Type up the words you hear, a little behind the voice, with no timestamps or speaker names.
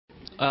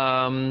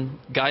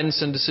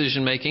Guidance and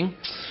Decision Making.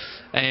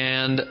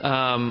 And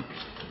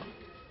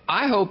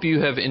I hope you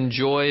have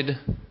enjoyed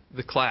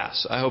the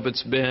class. I hope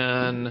it's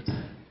been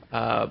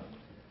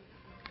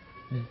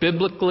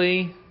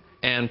biblically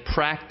and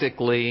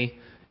practically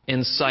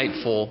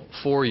insightful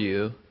for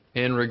you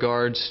in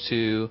regards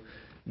to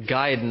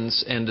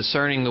guidance and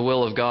discerning the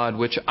will of God,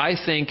 which I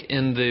think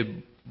in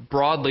the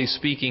broadly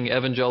speaking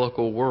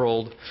evangelical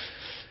world,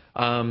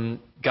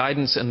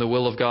 guidance and the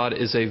will of God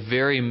is a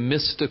very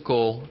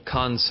mystical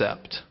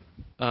concept.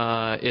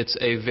 It's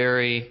a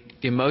very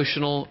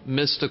emotional,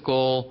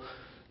 mystical,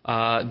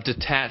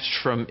 detached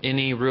from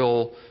any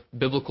real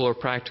biblical or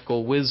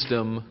practical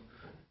wisdom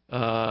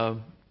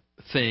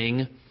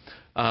thing.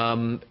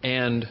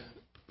 And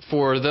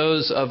for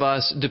those of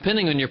us,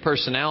 depending on your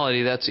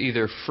personality, that's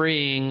either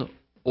freeing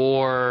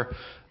or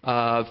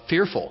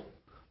fearful.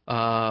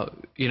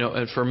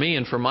 And for me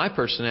and for my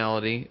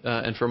personality,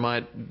 and for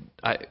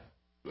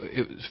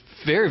it was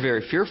very,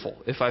 very fearful.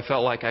 If I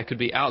felt like I could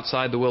be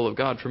outside the will of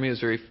God, for me it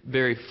was very,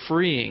 very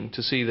freeing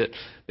to see that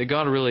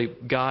God really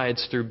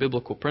guides through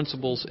biblical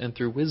principles and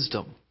through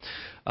wisdom,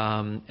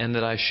 and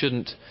that I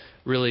shouldn't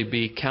really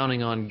be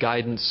counting on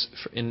guidance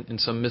in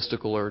some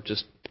mystical or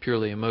just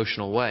purely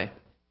emotional way.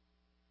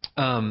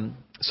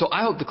 So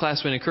I hope the class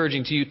has been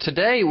encouraging to you.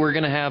 Today we're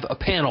going to have a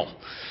panel,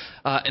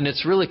 and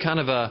it's really kind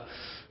of a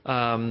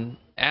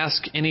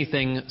Ask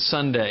Anything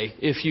Sunday,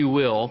 if you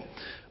will,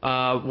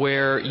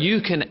 where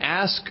you can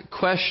ask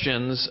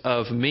questions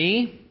of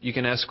me, you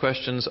can ask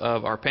questions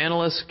of our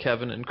panelists,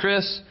 Kevin and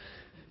Chris,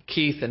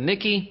 Keith and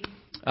Nikki,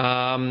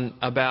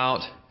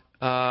 about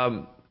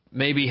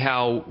maybe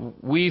how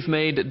we've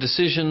made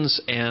decisions,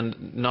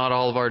 and not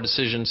all of our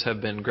decisions have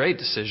been great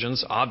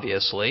decisions,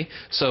 obviously.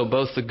 So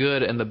both the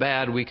good and the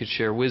bad, we could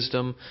share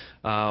wisdom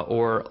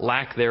or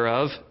lack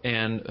thereof,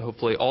 and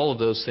hopefully all of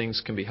those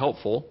things can be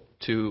helpful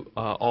to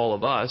all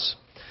of us.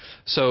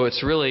 So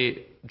it's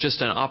really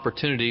just an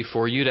opportunity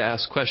for you to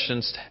ask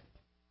questions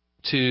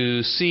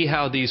to see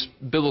how these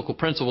biblical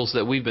principles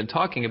that we've been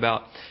talking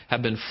about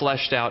have been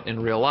fleshed out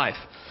in real life.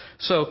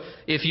 So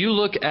if you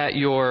look at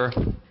your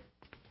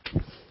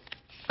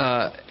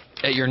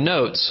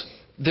notes,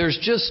 there's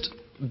just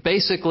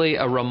basically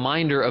a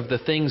reminder of the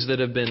things that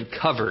have been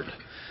covered.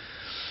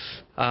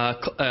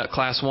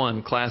 Class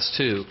 1, Class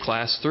 2,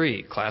 Class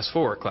 3, Class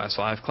 4, Class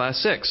 5, Class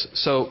 6.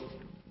 So,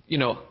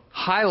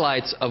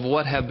 highlights of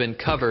what have been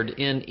covered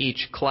in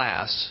each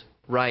class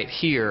right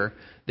here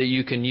that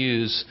you can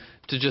use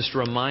to just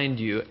remind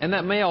you. And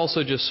that may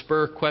also just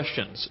spur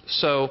questions.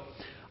 So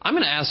I'm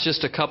going to ask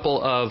just a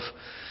couple of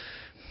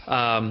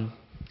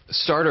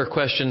starter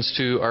questions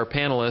to our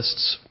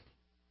panelists,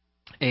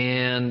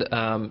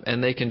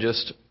 and they can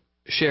just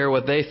share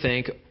what they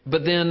think.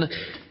 But then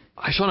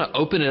I just want to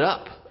open it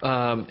up,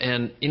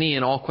 and any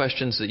and all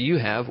questions that you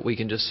have, we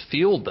can just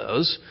field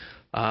those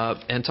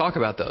and talk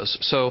about those.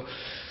 So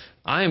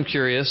I am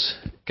curious,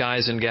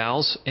 guys and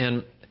gals,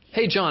 and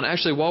hey, John,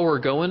 actually, while we're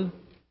going,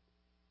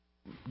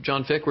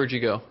 John Fick, where'd you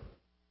go?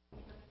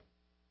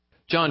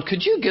 John,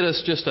 could you get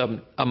us just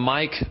a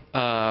mic?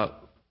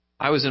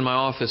 I was in my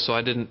office, so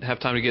I didn't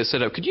have time to get it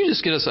set up. Could you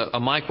just get us a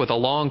mic with a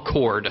long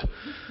cord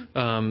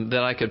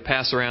that I could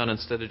pass around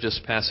instead of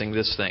just passing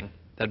this thing?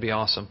 That'd be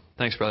awesome.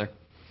 Thanks, brother.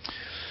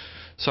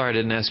 Sorry I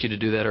didn't ask you to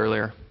do that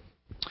earlier.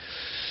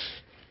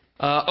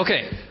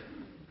 Okay.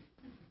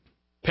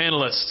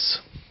 Panelists.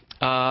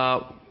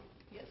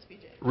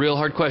 Real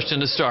hard question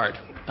to start.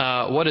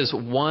 What is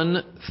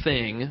one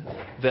thing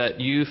that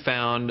you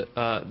found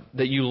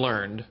that you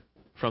learned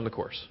from the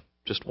course?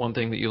 Just one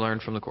thing that you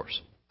learned from the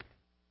course.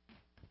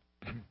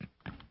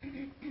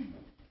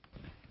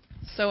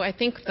 So I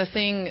think the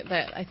thing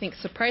that I think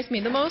surprised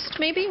me the most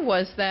maybe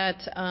was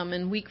that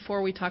in week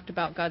 4 we talked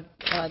about God,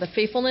 the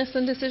faithfulness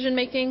in decision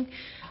making,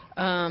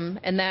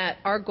 and that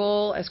our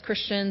goal as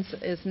Christians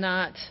is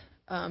not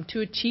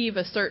to achieve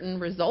a certain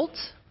result,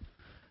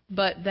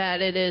 but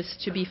that it is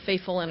to be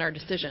faithful in our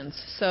decisions.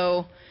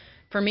 So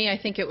for me, I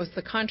think it was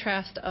the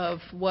contrast of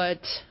what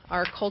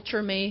our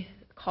culture may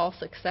call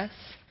success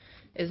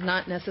is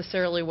not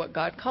necessarily what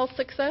God calls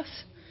success.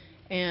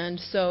 And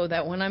so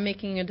that when I'm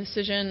making a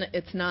decision,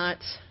 it's not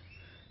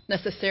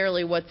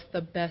necessarily what's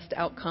the best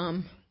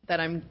outcome that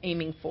I'm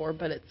aiming for,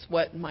 but it's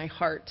what my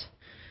heart,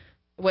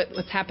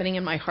 what's happening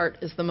in my heart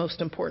is the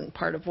most important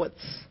part of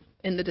what's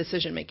in the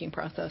decision-making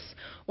process,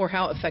 or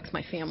how it affects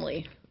my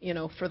family,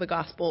 for the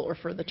gospel or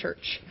for the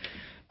church.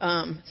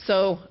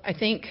 So I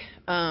think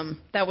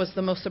that was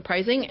the most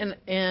surprising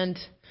and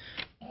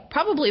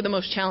probably the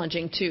most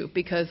challenging, too,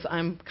 because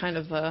I'm kind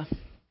of a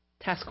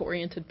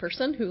task-oriented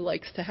person who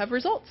likes to have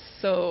results.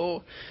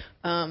 So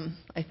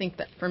I think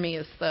that for me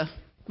is the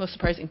most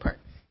surprising part.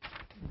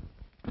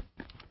 I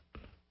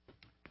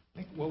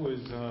think what was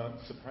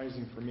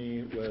surprising for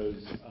me was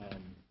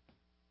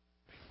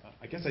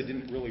I guess I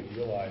didn't really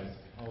realize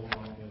how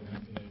long in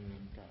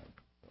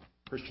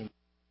Christian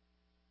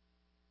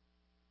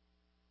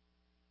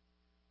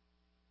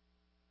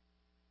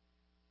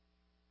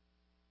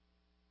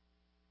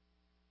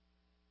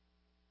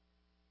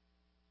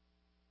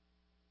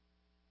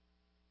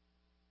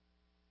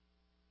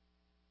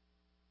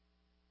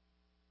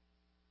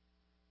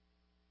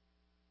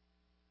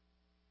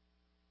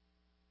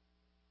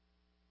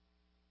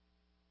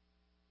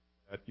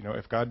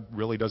If God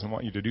really doesn't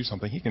want you to do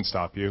something, he can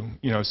stop you.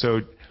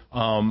 So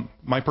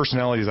my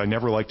personality is I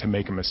never like to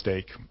make a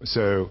mistake.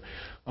 So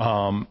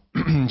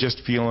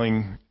just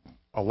feeling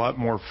a lot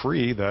more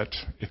free that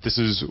if this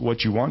is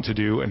what you want to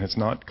do and it's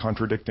not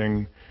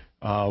contradicting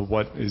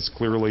what is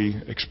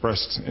clearly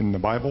expressed in the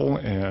Bible,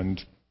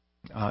 and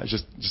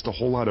just a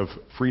whole lot of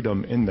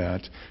freedom in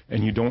that,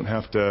 and you don't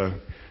have to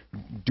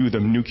do the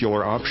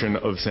nuclear option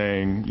of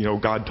saying,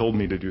 God told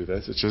me to do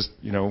this. It's just,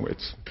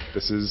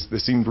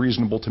 this seemed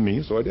reasonable to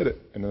me, so I did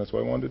it, and that's what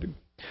I wanted to do.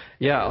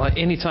 Yeah, like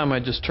anytime I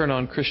just turn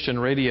on Christian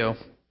radio,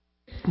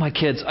 my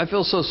kids, I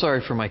feel so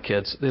sorry for my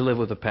kids. They live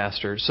with a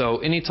pastor. So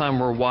anytime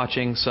we're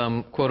watching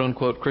some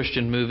quote-unquote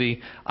Christian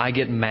movie, I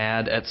get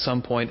mad at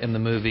some point in the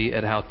movie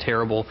at how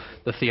terrible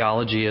the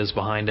theology is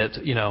behind it,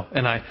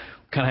 and I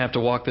kind of have to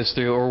walk this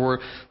through, or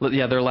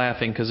they're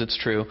laughing because it's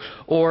true.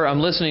 Or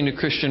I'm listening to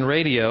Christian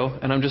radio,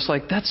 and I'm just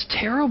like, that's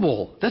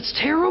terrible. That's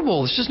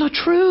terrible. It's just not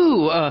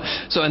true.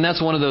 And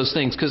that's one of those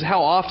things, because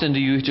how often do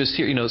you just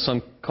hear,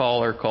 some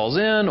caller calls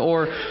in,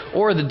 or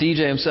the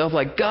DJ himself,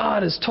 like,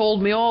 God has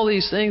told me all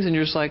these things, and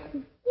you're just like,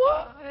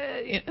 what?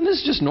 And this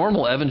is just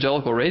normal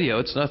evangelical radio.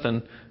 It's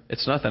nothing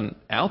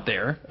out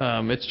there.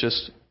 It's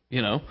just,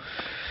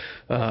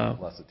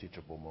 lots of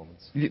teachable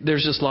moments.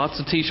 There's just lots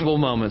of teachable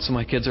moments. And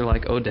my kids are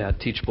like, oh, Dad,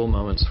 teachable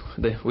moments.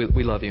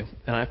 We love you.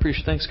 And I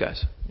appreciate. Thanks,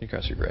 guys. You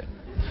guys are great.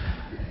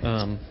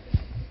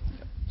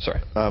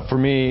 Sorry. For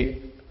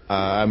me,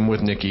 I'm with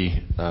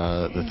Nikki.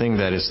 The thing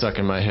that is stuck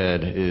in my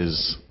head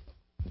is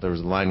a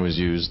line was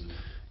used,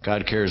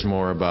 God cares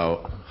more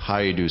about how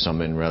you do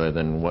something rather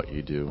than what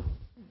you do.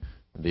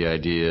 The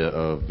idea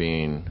of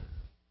being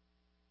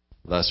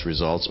less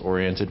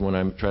results-oriented when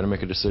I try to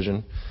make a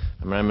decision.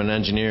 I'm an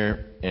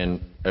engineer,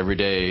 and every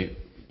day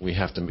we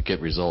have to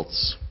get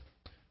results.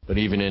 But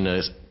even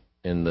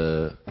in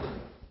the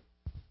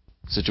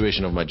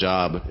situation of my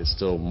job, it's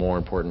still more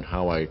important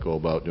how I go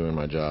about doing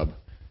my job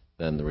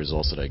than the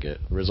results that I get.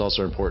 The results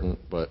are important,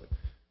 but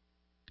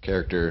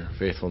character,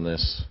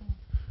 faithfulness,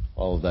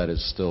 all of that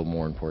is still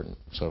more important.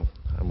 So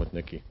I'm with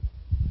Nikki.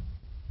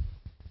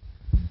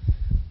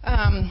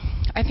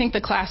 I think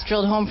the class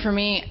drilled home for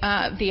me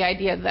the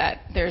idea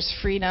that there's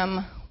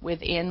freedom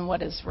within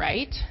what is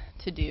right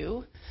to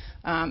do,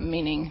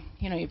 meaning,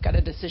 you've got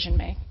a decision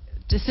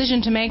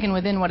to make, and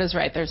within what is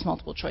right, there's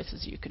multiple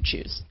choices you could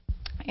choose.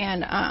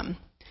 And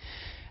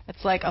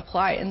it's like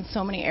apply in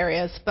so many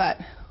areas, but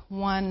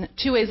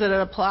two ways that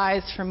it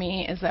applies for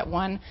me is that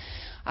one,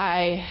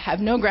 I have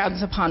no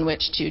grounds upon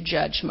which to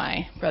judge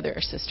my brother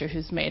or sister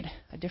who's made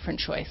a different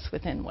choice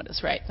within what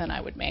is right than I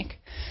would make.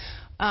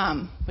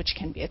 Which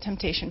can be a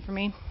temptation for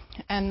me.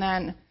 And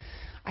then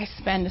I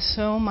spend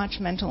so much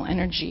mental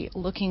energy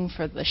looking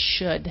for the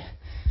should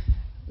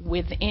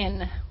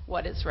within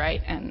what is right,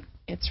 and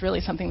it's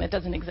really something that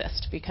doesn't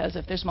exist, because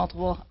if there's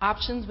multiple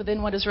options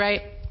within what is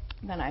right,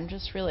 then I'm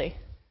just really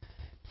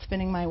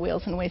spinning my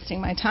wheels and wasting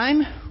my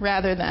time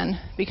rather than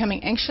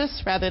becoming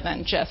anxious, rather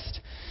than just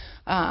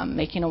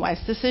making a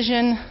wise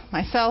decision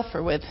myself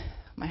or with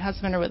my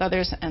husband or with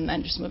others, and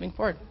then just moving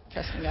forward,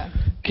 trusting God.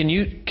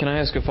 Can I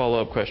ask a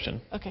follow-up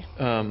question? Okay.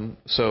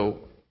 So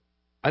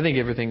I think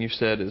everything you've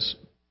said is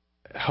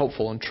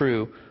helpful and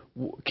true.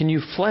 Can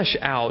you flesh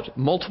out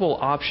multiple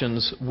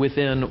options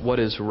within what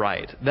is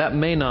right? That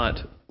may not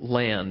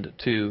land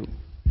to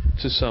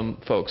some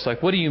folks. Like,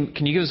 can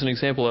you give us an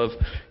example of,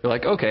 you're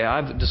like, okay,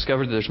 I've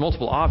discovered that there's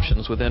multiple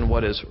options within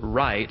what is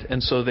right,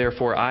 and so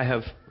therefore I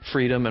have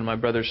freedom, and my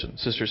brothers and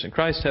sisters in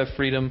Christ have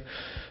freedom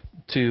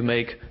to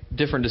make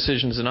different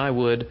decisions than I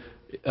would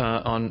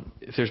on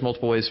if there's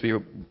multiple ways to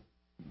be.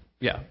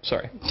 Yeah,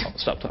 sorry, I'll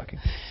stop talking.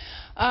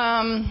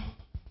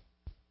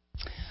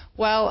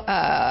 Well,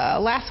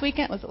 last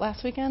weekend,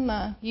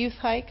 the youth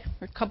hike,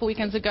 or a couple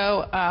weekends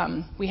ago,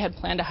 we had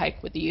planned a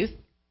hike with the youth,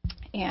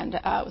 and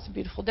it was a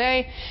beautiful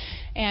day.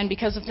 And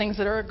because of things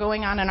that are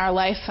going on in our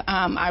life,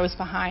 I was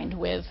behind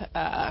with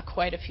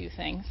quite a few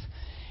things.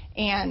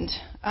 And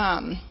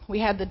we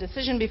had the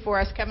decision before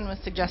us. Kevin was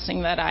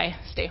suggesting that I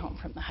stay home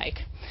from the hike.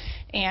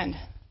 And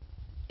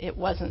it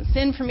wasn't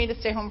sin for me to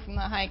stay home from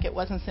the hike. It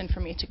wasn't sin for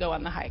me to go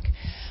on the hike.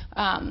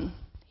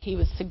 He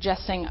was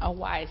suggesting a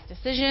wise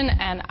decision,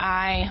 and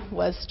I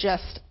was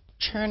just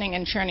churning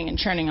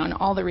on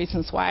all the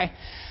reasons why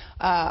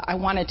I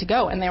wanted to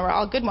go, and they were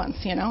all good ones.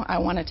 I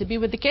wanted to be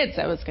with the kids.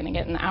 I was going to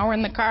get an hour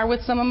in the car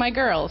with some of my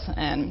girls,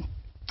 and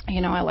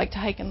I like to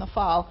hike in the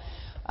fall.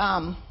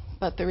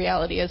 But the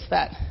reality is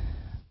that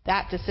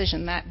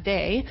decision that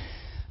day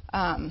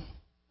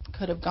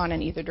could have gone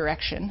in either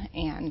direction,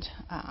 and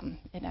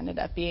it ended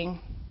up being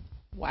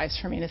wise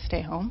for me to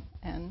stay home,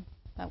 and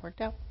that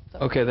worked out. So,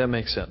 okay, that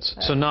makes sense.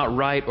 So not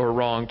right or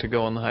wrong to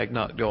go on the hike,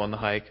 not go on the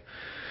hike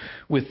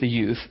with the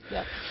youth.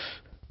 Yep.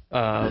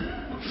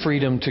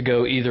 Freedom to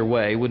go either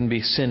way, wouldn't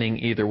be sinning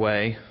either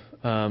way.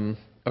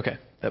 Okay,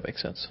 that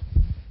makes sense.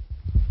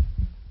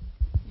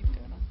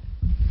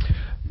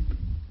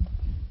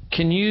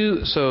 Can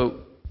you, so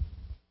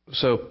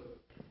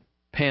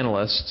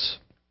panelists,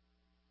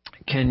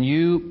 can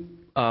you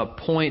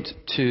point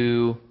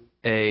to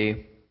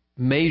a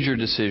major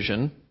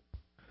decision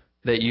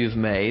that you've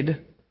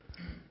made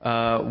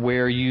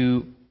where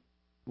you,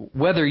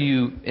 whether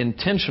you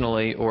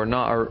intentionally or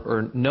not,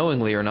 or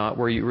knowingly or not,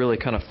 where you really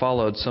kind of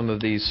followed some of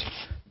these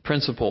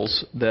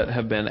principles that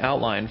have been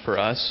outlined for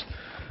us?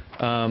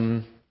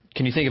 Can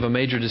you think of a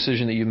major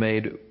decision that you've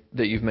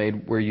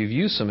made where you've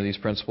used some of these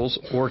principles,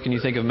 or can you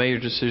think of a major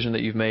decision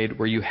that you've made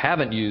where you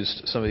haven't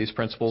used some of these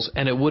principles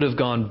and it would have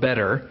gone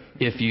better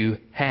if you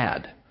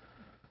had?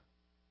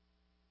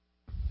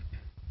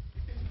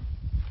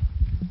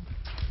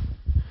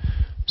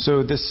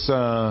 So this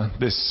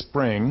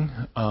spring,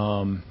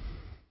 so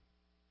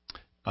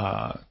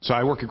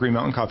I work at Green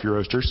Mountain Coffee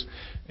Roasters,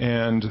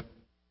 and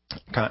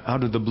kind of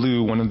out of the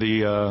blue, one of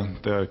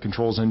the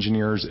controls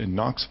engineers in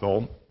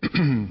Knoxville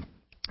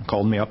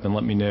called me up and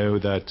let me know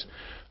that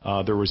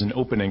there was an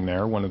opening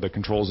there. One of the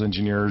controls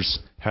engineers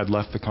had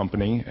left the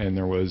company, and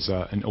there was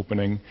an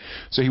opening.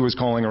 So he was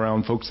calling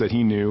around folks that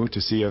he knew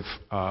to see if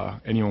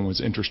anyone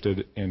was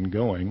interested in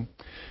going.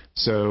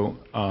 So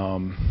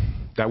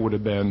that would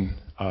have been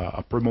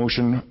a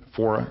promotion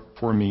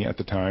for me at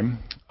the time,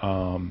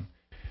 or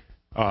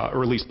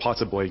at least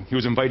possibly. He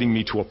was inviting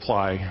me to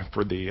apply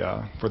for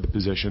the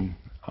position,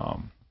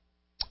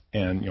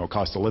 and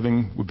cost of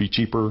living would be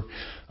cheaper.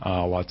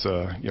 Lots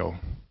of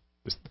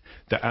just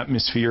the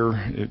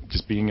atmosphere,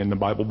 just being in the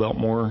Bible Belt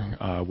more,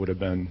 would have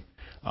been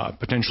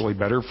potentially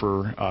better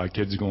for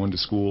kids going to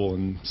school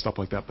and stuff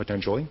like that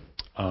potentially.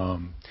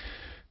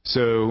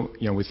 So,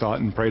 we thought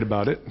and prayed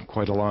about it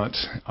quite a lot.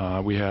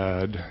 We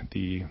had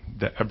the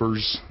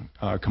Ebbers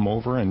come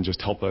over and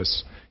just help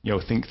us,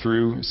 think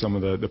through some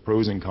of the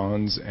pros and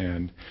cons.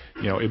 And,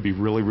 it'd be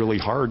really, really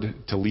hard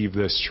to leave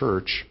this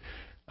church.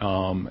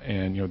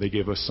 And, they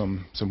gave us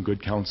some good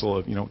counsel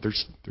of,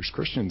 there's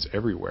Christians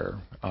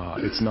everywhere.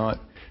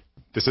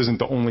 This isn't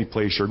the only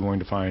place you're going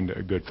to find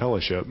a good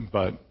fellowship,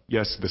 but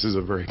yes, this is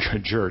a very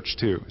good church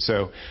too.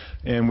 So,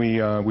 and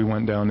we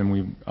went down and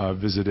we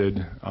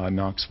visited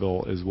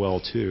Knoxville as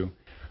well too,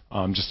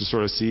 just to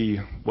sort of see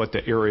what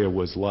the area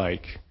was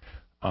like.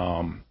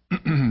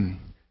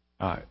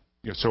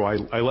 So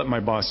I let my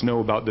boss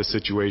know about this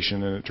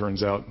situation, and it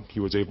turns out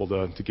he was able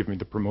to give me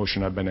the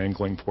promotion I've been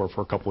angling for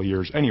a couple of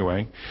years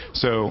anyway.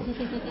 So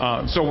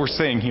we're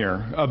staying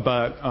here.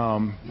 But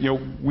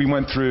we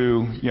went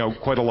through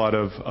quite a lot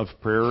of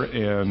prayer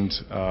and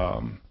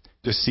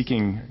just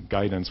seeking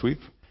guidance.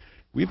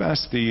 We've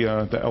asked the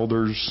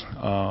elders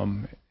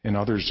and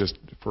others just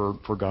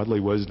for godly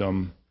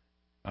wisdom,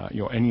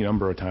 any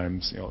number of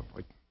times,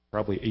 like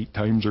probably 8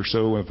 times or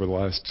so over the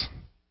last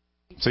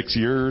 6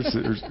 years,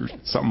 or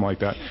something like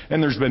that.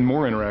 And there's been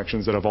more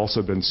interactions that have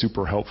also been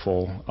super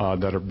helpful,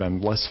 that have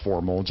been less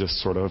formal, just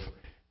sort of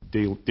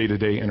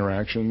day-to-day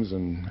interactions.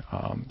 And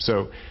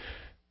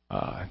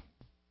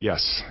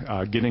yes,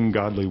 getting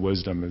godly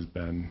wisdom has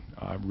been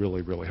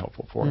really, really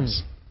helpful for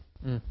us.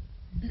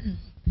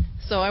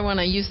 So I want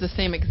to use the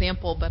same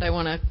example, but I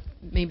want to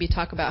maybe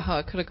talk about how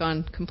it could have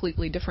gone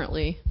completely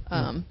differently.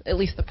 At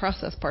least the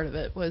process part of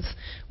it was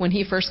when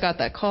he first got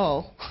that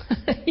call,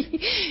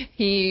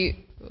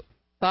 he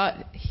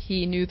thought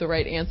he knew the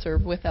right answer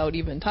without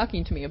even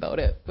talking to me about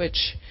it,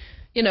 which,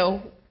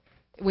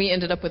 we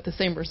ended up with the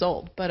same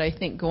result. But I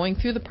think going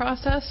through the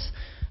process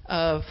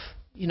of,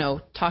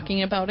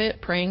 talking about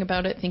it, praying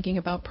about it, thinking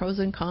about pros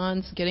and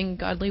cons, getting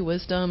godly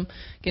wisdom,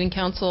 getting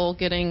counsel,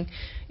 and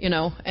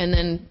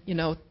then,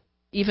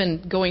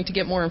 even going to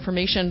get more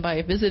information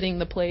by visiting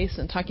the place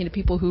and talking to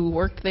people who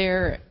worked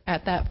there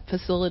at that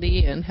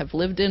facility and have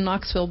lived in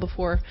Knoxville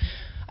before.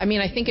 I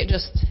think it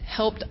just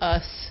helped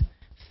us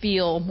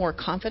feel more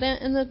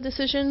confident in the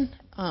decision,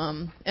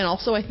 and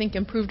also I think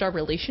improved our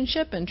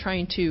relationship and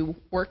trying to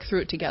work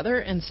through it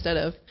together instead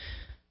of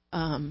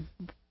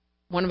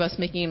one of us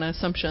making an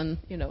assumption,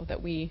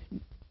 that we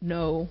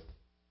know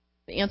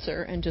the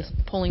answer and just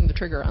pulling the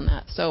trigger on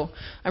that. So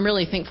I'm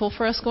really thankful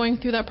for us going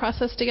through that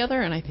process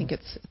together, and I think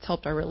it's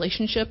helped our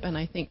relationship, and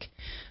I think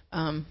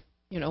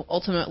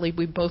ultimately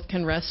we both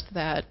can rest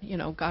that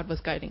God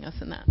was guiding us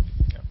in that.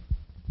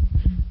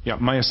 Yeah,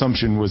 my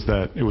assumption was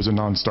that it was a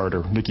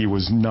non-starter. Nikki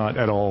was not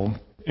at all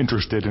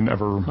interested in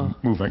ever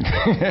moving.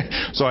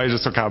 So I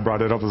just kind of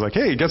brought it up. I was like,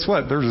 hey, guess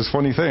what? There's this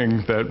funny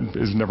thing that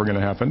is never going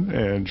to happen.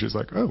 And she's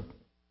like, oh,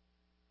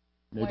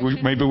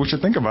 maybe we should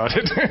think about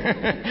it.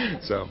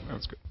 So that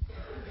was good.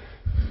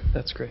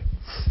 That's great.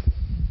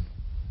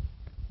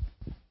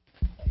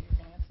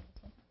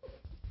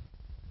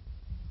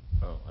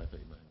 Oh, I thought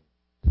you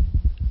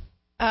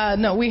might.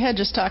 No, we had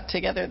just talked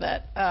together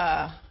that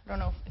I don't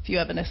know if you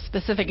have a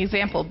specific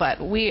example, but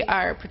we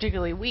are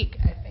particularly weak,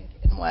 I think,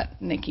 in what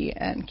Nikki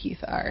and Keith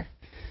are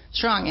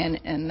strong in,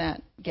 and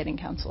that getting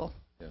counsel.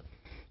 Yeah.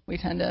 We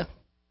tend to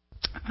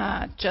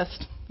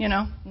just,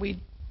 we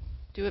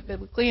do it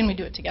biblically and we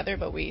do it together,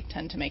 but we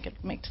tend to make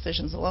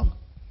decisions alone.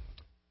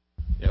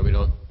 Yeah,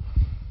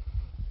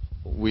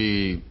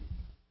 we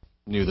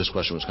knew this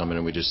question was coming,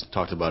 and we just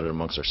talked about it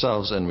amongst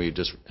ourselves, and we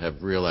just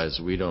have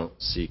realized we don't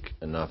seek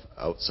enough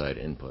outside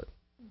input.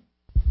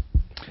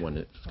 When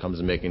it comes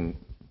to making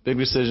big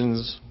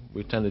decisions,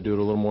 we tend to do it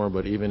a little more,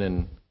 but even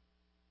in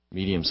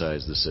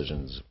medium-sized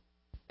decisions.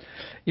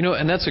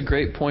 And that's a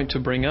great point to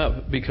bring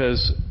up,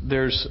 because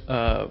there's,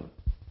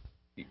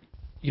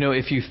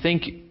 if you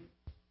think,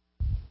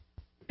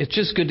 it's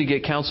just good to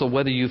get counsel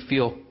whether you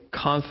feel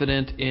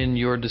confident in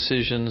your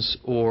decisions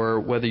or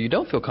whether you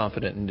don't feel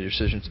confident in your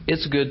decisions.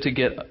 It's good to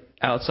get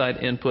outside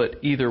input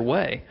either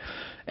way.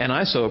 And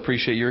I so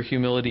appreciate your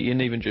humility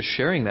in even just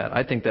sharing that.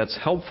 I think that's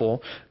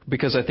helpful,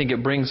 because I think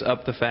it brings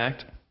up the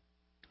fact,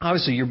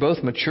 obviously, you're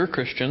both mature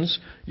Christians.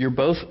 You're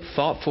both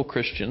thoughtful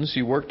Christians.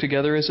 You work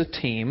together as a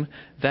team.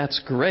 That's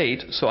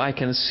great. So I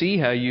can see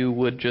how you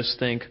would just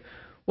think,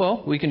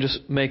 well, we can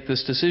just make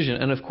this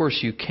decision. And of course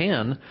you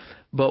can,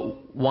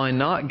 but why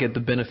not get the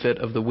benefit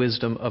of the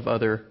wisdom of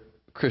other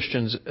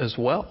Christians as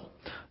well?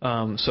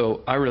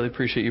 So I really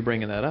appreciate you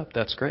bringing that up.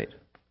 That's great.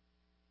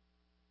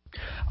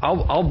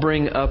 I'll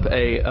bring up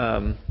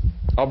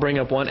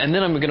one, and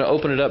then I'm going to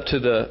open it up to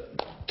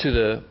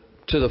the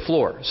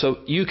floor. So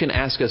you can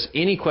ask us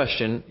any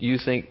question you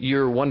think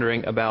you're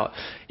wondering about,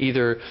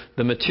 either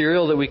the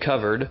material that we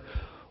covered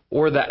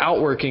or the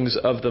outworkings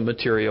of the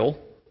material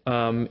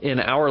in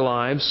our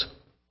lives,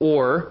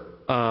 or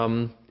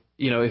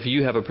if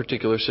you have a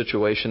particular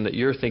situation that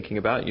you're thinking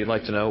about and you'd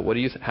like to know,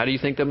 how do you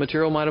think that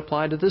material might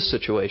apply to this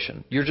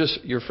situation?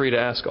 You're free to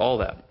ask all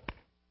that.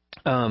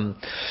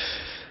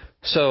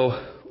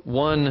 So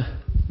one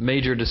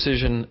major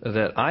decision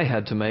that I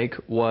had to make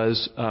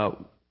was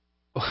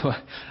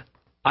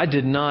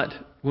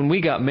when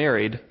we got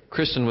married,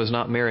 Kristen was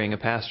not marrying a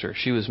pastor.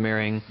 She was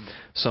marrying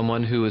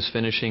someone who was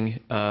finishing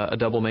a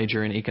double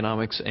major in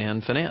economics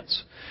and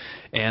finance.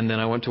 And then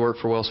I went to work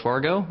for Wells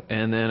Fargo,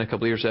 and then a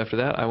couple of years after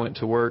that, I went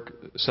to work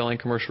selling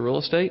commercial real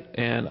estate,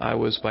 and I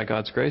was, by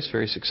God's grace,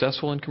 very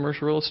successful in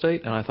commercial real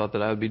estate, and I thought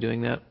that I would be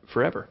doing that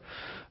forever.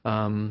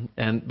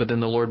 But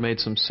then the Lord made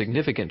some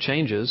significant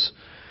changes,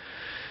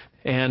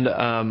 and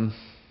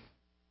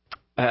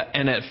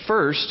at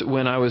first,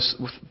 when I was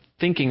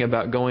thinking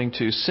about going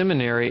to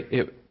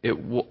seminary,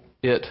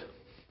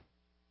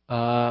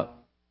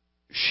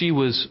 she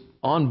was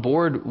on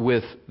board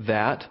with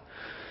that.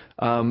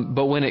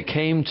 But when it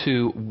came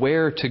to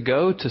where to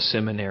go to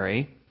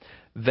seminary,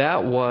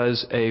 that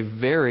was a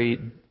very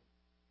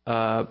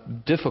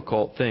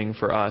difficult thing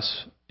for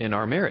us in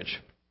our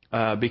marriage,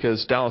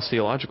 because Dallas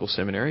Theological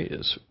Seminary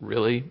is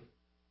really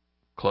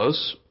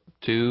close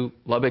to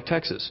Lubbock,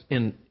 Texas.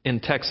 In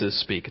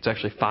Texas speak, it's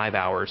actually 5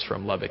 hours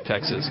from Lubbock,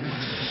 Texas.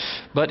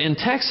 But in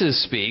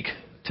Texas speak,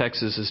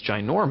 Texas is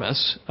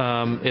ginormous.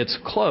 It's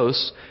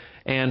close.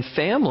 And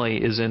family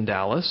is in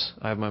Dallas.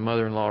 I have my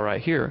mother-in-law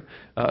right here.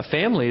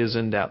 Family is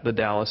in the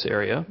Dallas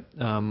area.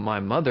 My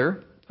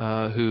mother,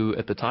 who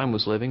at the time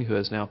was living, who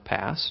has now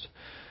passed.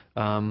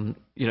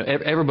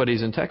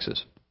 Everybody's in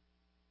Texas.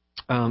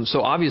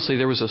 So obviously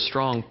there was a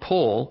strong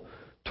pull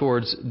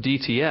towards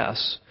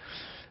DTS.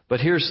 But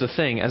here's the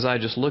thing. As I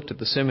just looked at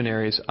the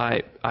seminaries,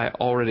 I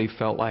already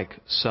felt like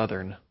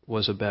Southern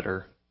was a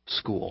better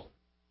school.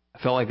 I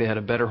felt like they had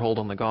a better hold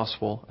on the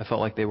gospel. I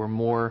felt like they were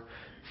more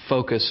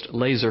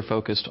laser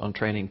focused on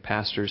training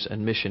pastors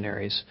and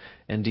missionaries,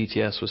 and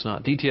DTS was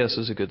not. DTS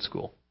is a good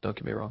school, don't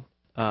get me wrong,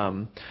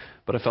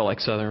 but I felt like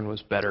Southern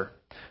was better.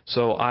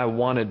 So I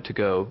wanted to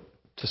go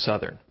to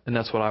Southern, and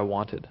that's what I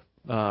wanted.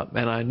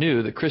 And I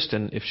knew that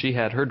Kristen, if she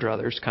had her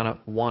druthers, kind of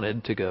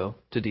wanted to go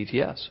to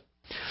DTS.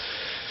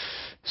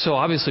 So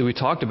obviously we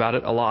talked about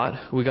it a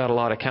lot. We got a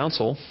lot of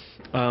counsel,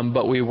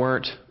 but we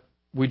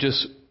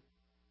just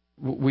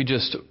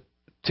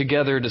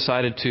together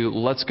decided to,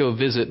 let's go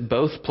visit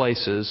both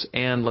places,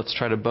 and let's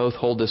try to both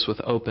hold this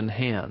with open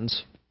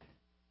hands.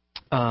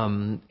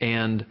 And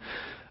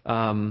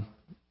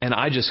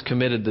I just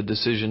committed the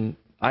decision.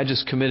 I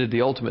just committed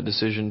the ultimate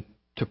decision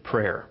to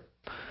prayer.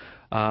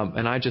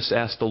 And I just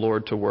asked the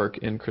Lord to work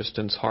in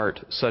Kristen's heart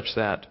such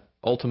that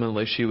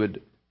ultimately she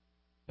would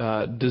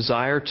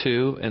desire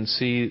to and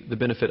see the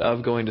benefit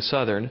of going to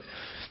Southern.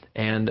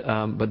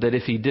 But that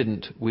if he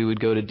didn't, we would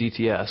go to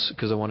DTS,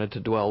 because I wanted to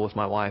dwell with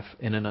my wife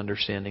in an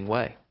understanding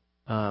way,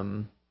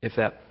 if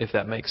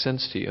that makes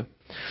sense to you.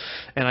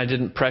 And I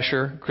didn't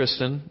pressure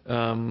Kristen.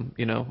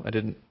 I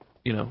didn't.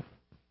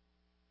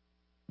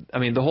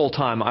 The whole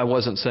time I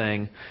wasn't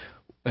saying,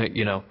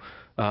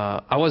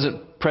 I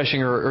wasn't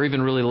pressuring her or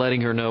even really letting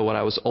her know what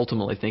I was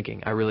ultimately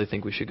thinking. I really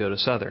think we should go to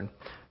Southern.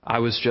 I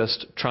was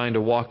just trying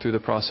to walk through the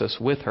process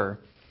with her,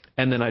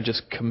 and then I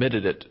just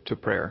committed it to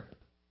prayer.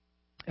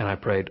 And I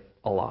prayed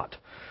a lot.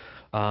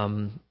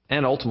 And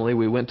ultimately,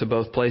 we went to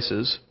both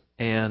places.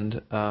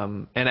 And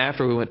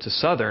after we went to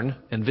Southern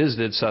and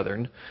visited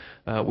Southern,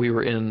 we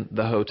were in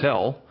the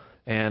hotel.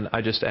 And I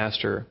just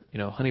asked her,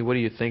 honey, what do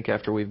you think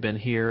after we've been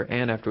here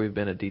and after we've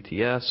been at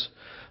DTS?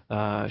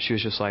 She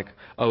was just like,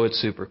 oh, it's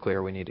super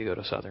clear we need to go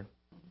to Southern.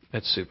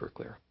 It's super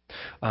clear.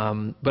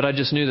 But I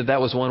just knew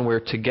that was one where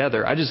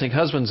together, I just think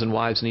husbands and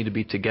wives need to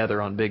be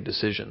together on big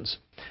decisions.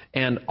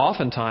 And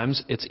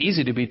oftentimes it's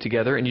easy to be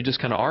together and you just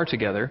kind of are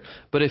together.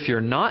 But if you're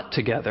not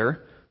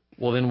together,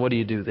 well, then what do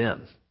you do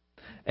then?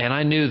 And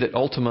I knew that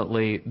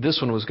ultimately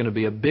this one was going to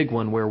be a big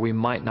one where we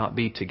might not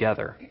be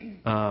together.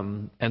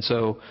 And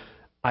so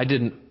I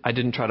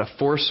didn't try to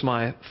force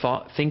my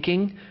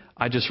thinking.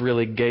 I just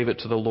really gave it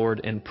to the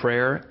Lord in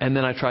prayer, and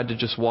then I tried to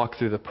just walk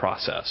through the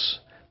process.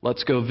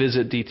 Let's go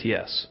visit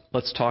DTS.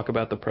 Let's talk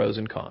about the pros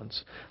and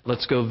cons.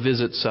 Let's go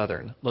visit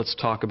Southern. Let's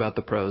talk about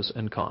the pros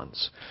and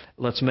cons.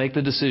 Let's make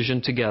the decision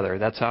together.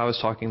 That's how I was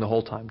talking the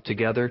whole time.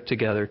 Together,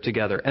 together,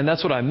 together. And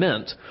that's what I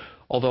meant.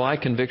 Although I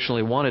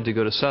convictionally wanted to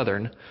go to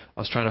Southern, I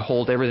was trying to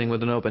hold everything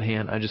with an open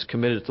hand. I just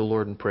committed it to the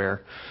Lord in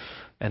prayer.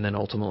 And then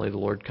ultimately the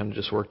Lord kind of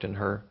just worked in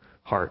her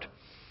heart.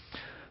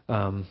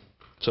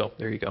 So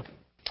there you go.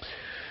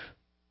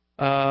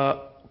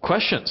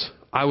 Questions?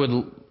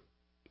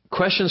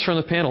 Questions from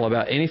the panel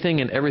about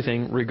anything and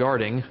everything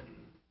regarding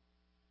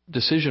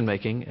decision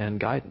making and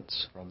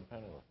guidance. From the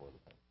panel or for the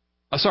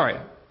panel? Sorry,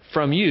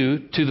 from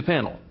you to the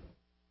panel.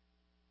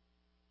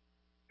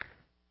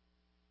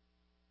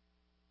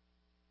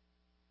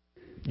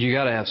 You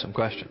got to have some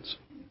questions.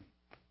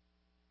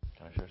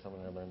 Can I share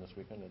something I learned this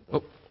weekend?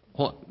 Oh,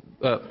 hold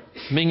on.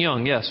 Ming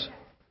Young, yes.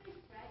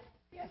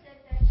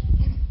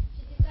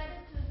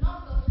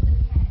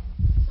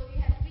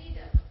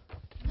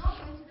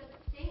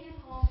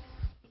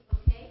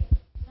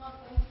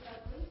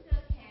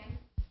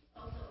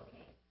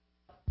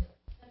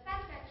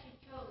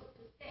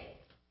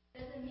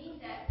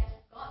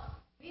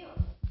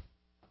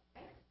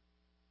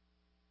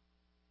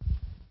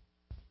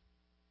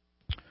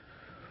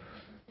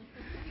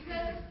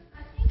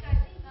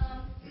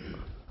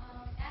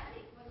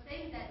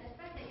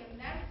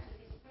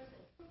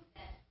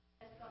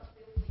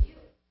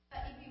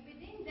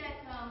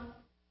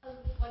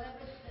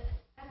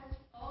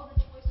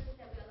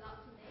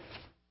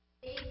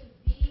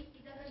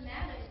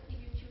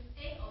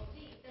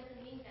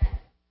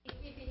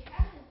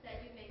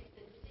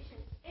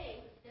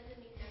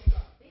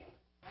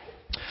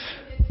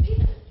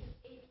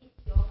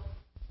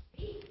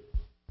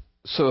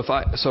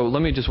 So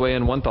let me just weigh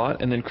in one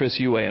thought, and then Chris,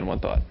 you weigh in one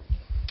thought.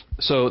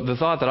 So the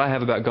thought that I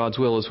have about God's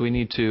will is we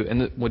need to,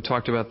 and we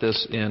talked about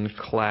this in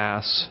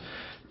class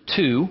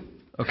 2,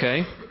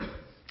 okay,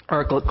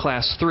 or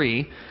class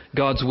 3,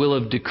 God's will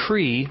of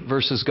decree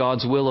versus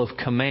God's will of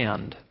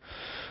command.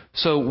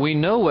 So we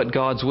know what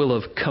God's will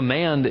of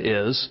command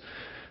is.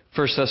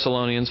 1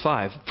 Thessalonians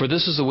 5. For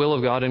this is the will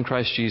of God in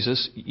Christ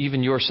Jesus,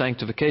 even your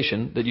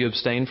sanctification, that you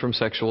abstain from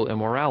sexual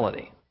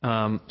immorality.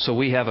 So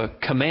we have a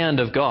command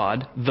of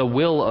God, the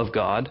will of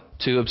God,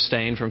 to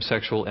abstain from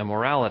sexual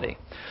immorality.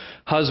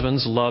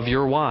 Husbands, love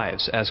your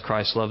wives as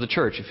Christ loved the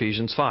church,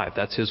 Ephesians 5.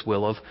 That's his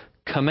will of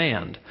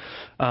command.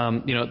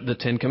 The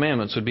 10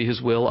 Commandments would be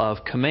his will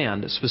of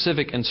command.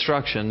 Specific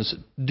instructions,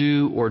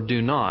 do or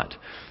do not.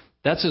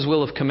 That's his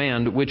will of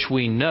command, which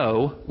we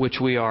know,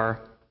 which we are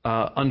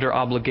under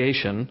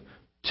obligation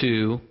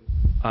to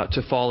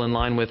fall in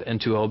line with and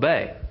to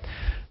obey.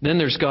 Then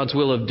there's God's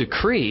will of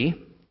decree,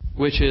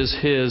 which is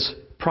his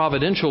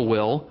providential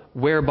will,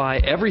 whereby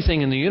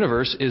everything in the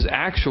universe is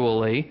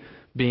actually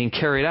being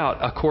carried out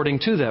according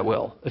to that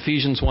will.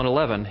 Ephesians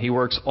 1:11, he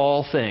works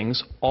all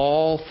things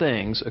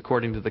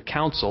according to the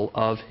counsel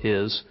of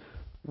his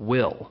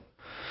will.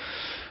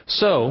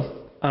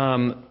 So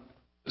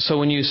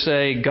when you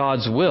say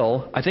God's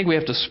will, I think we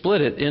have to split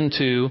it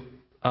into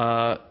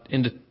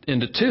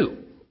two.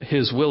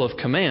 His will of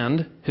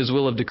command, his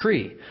will of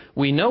decree.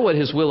 We know what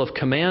his will of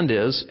command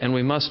is, and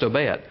we must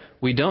obey it.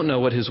 We don't know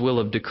what his will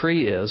of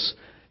decree is,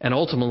 and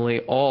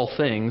ultimately all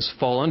things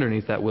fall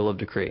underneath that will of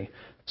decree.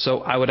 So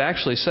I would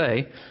actually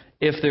say,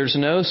 if there's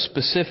no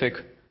specific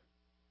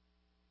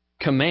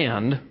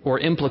command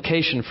or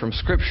implication from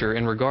Scripture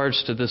in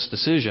regards to this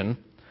decision,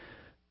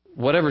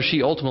 whatever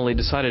she ultimately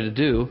decided to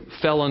do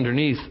fell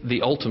underneath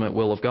the ultimate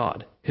will of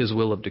God, his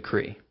will of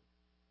decree.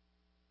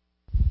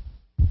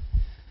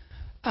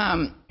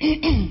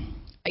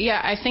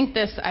 Yeah, I think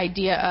this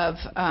idea of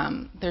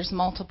there's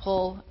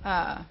multiple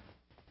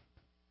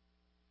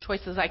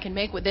choices I can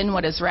make within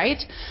what is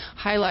right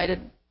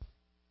highlighted.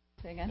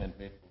 Say again?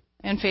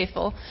 And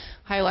faithful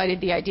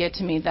highlighted the idea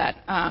to me that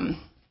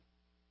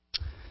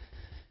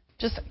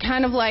just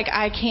kind of like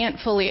I can't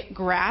fully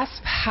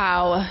grasp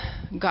how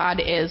God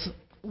is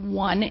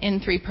one in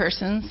three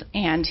persons,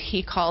 and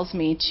he calls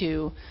me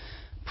to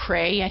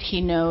pray, yet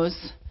he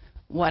knows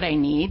what I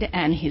need,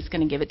 and he's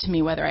going to give it to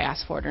me whether I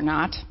ask for it or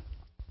not.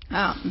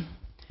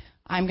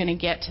 I'm going to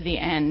get to the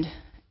end,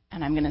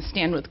 and I'm going to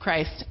stand with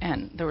Christ.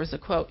 And there was a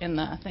quote in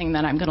the thing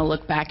that I'm going to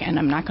look back, and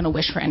I'm not going to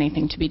wish for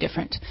anything to be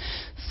different.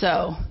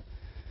 So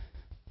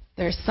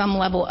there's some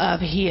level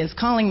of he is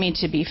calling me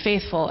to be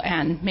faithful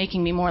and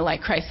making me more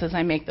like Christ as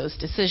I make those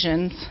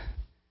decisions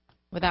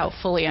without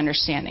fully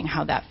understanding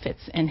how that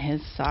fits in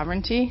his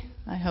sovereignty.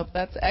 I hope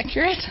that's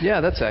accurate.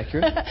 Yeah, that's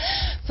accurate.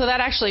 So that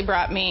actually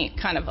brought me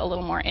kind of a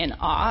little more in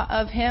awe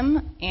of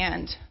him,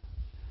 and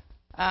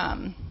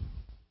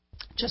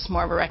just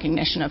more of a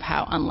recognition of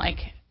how unlike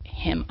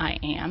him I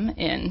am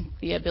in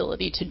the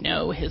ability to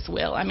know his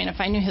will. I mean, if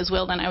I knew his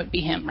will, then I would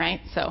be him, right?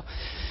 So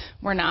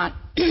we're not.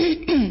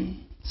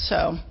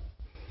 So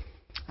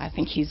I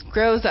think he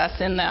grows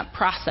us in that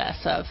process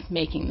of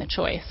making the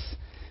choice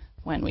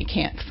when we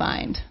can't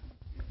find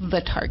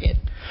the target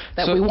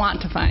that we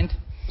want to find.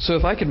 So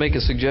if I could make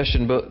a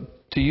suggestion,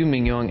 but to you,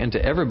 Ming Yong, and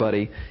to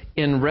everybody,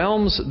 in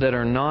realms that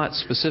are not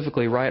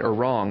specifically right or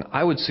wrong,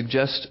 I would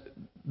suggest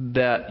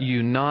that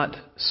you not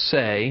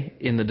say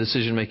in the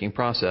decision-making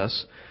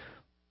process,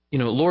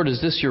 Lord, is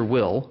this your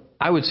will?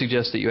 I would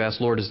suggest that you ask,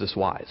 Lord, is this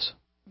wise?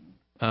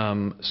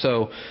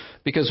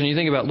 Because when you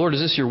think about, Lord, is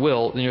this your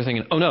will? Then you're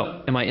thinking, oh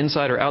no, am I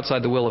inside or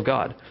outside the will of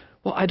God?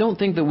 Well, I don't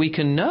think that we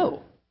can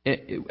know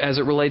as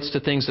it relates to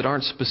things that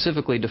aren't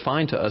specifically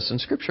defined to us in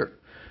Scripture.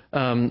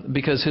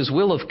 Because His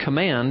will of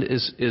command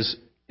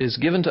is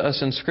given to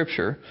us in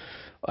Scripture,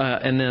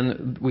 and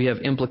then we have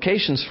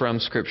implications from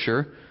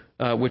Scripture,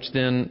 which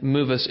then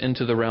move us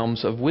into the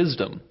realms of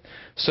wisdom.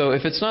 So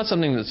if it's not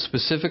something that's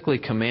specifically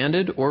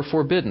commanded or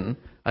forbidden,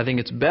 I think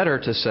it's better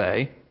to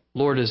say,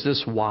 Lord, is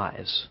this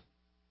wise?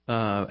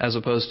 As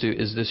opposed to,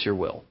 is this your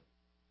will?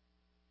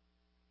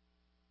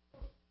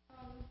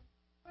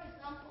 For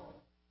example,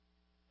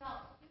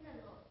 about student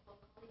loans for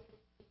college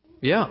education,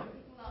 Yeah.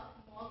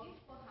 about mortgage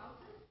for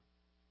houses,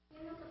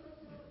 you're not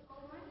supposed to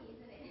owe money,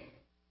 isn't it?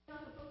 You're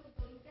not supposed to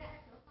go in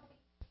debt.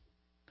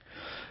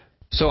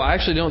 So I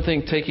actually don't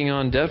think taking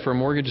on debt for a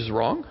mortgage is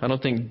wrong. I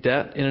don't think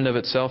debt in and of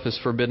itself is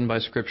forbidden by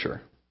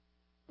Scripture.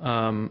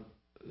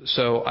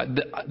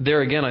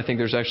 There again, I think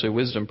there's actually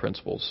wisdom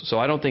principles. So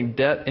I don't think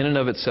debt in and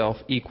of itself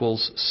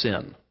equals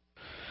sin.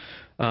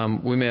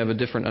 We may have a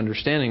different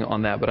understanding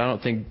on that, but I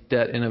don't think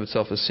debt in and of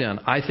itself is sin.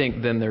 I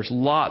think then there's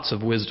lots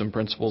of wisdom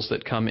principles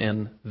that come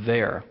in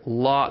there.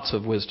 Lots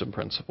of wisdom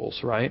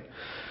principles, right?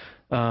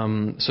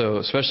 So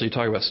especially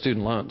talking about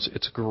student loans,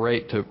 it's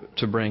great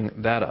to bring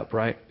that up,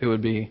 right?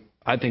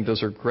 I think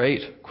those are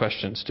great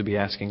questions to be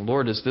asking.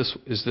 Lord, is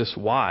this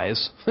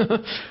wise?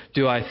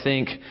 Do I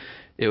think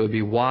it would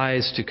be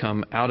wise to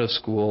come out of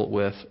school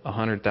with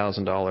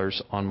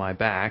 $100,000 on my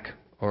back,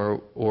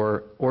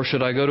 or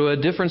should I go to a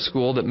different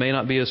school that may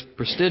not be as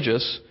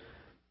prestigious,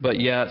 but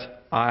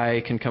yet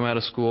I can come out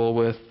of school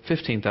with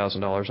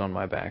 $15,000 on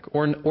my back,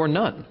 or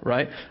none,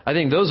 right? I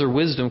think those are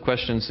wisdom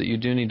questions that you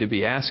do need to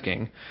be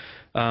asking,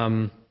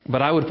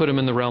 but I would put them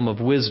in the realm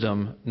of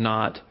wisdom,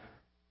 not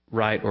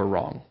right or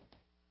wrong.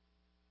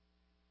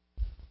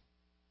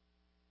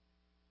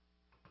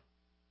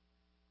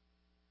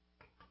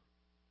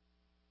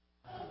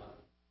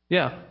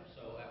 Yeah.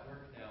 So at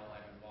work now,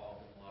 I'm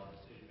involved in a lot of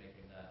decision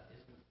making that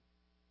isn't.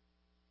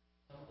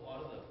 A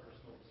lot of the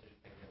personal decision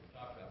making that we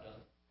talk about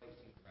doesn't quite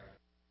seem correct.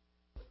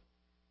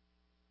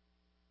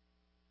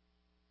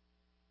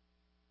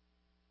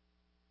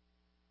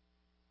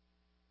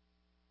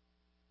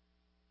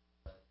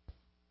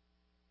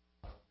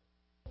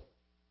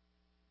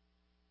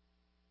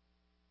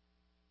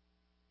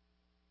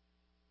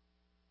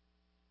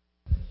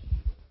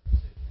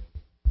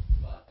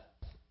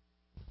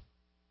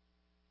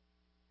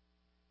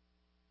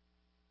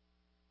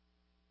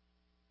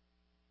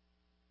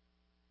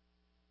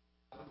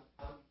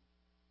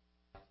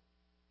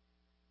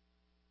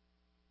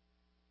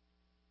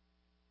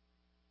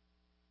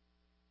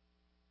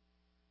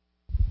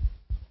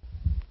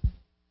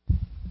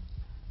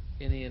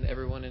 Any and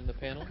everyone in the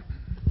panel?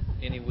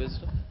 Any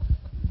wisdom?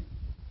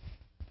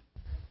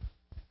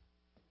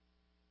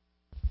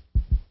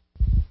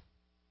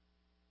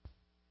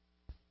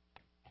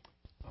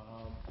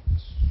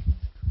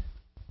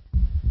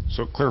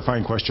 So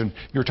clarifying question.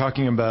 You're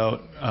talking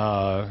about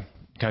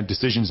kind of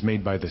decisions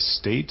made by the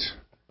state.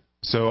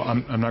 So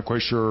I'm not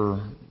quite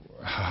sure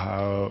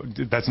how.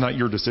 That's not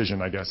your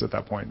decision, I guess, at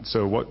that point.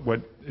 So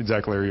what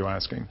exactly are you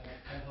asking?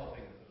 I'm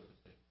helping with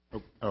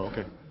those decisions. Oh,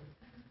 okay.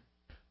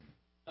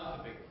 Not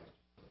the big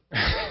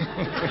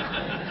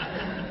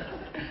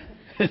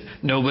ones.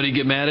 Nobody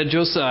get mad at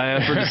Josiah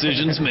for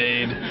decisions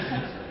made.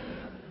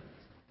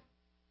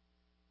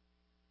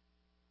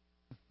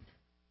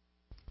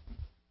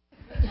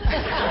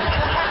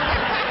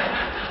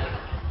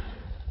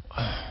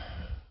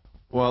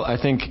 Well, I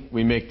think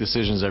we make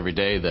decisions every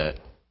day that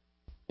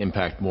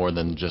impact more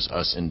than just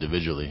us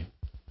individually.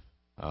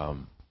 I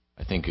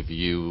think if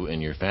you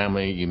and your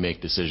family, you make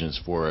decisions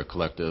for a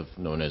collective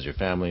known as your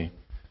family.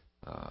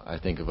 I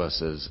think of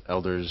us as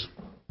elders,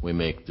 we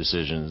make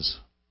decisions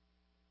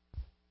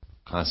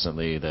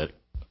constantly that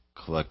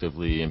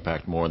collectively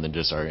impact more than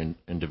just our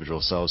individual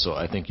selves. So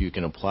I think you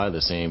can apply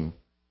the same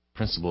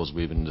principles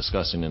we've been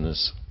discussing in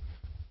this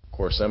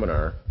core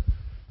seminar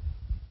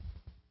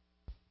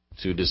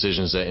to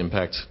decisions that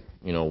impact,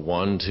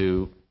 1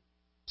 to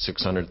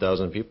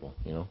 600,000 people.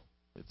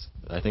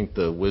 I think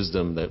the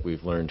wisdom that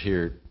we've learned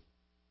here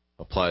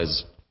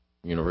applies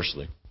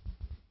universally.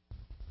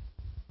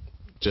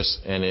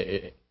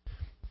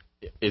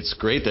 It's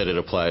great that it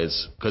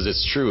applies, because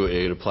it's true,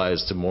 it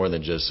applies to more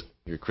than just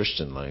your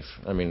Christian life.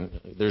 I mean,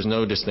 there's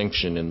no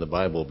distinction in the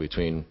Bible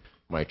between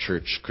my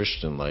church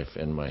Christian life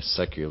and my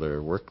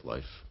secular work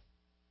life.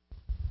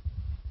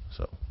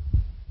 So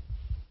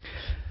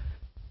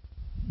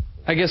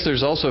I guess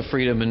there's also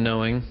freedom in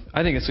knowing,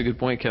 I think it's a good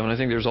point, Kevin, I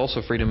think there's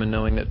also freedom in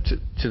knowing that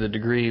to the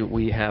degree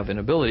we have an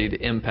ability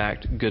to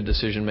impact good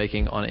decision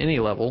making on any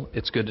level,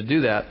 it's good to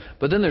do that.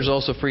 But then there's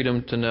also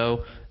freedom to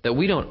know that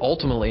we don't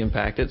ultimately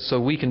impact it, so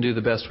we can do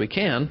the best we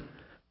can,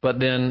 but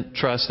then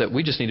trust that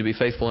we just need to be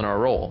faithful in our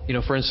role.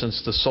 For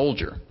instance, the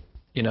soldier.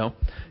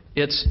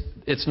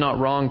 It's not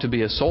wrong to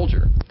be a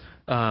soldier.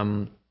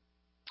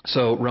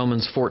 So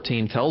Romans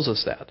 14 tells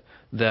us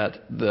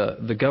that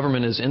the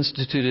government is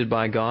instituted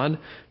by God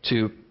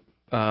to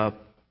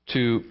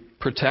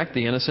protect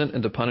the innocent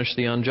and to punish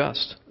the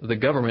unjust. The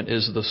government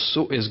is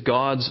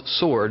God's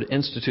sword,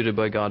 instituted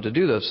by God to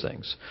do those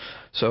things.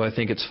 So I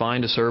think it's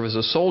fine to serve as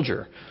a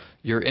soldier.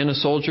 You're in a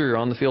soldier, you're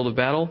on the field of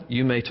battle.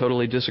 You may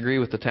totally disagree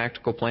with the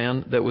tactical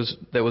plan that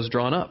was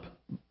drawn up,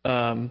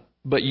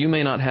 but you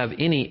may not have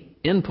any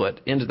input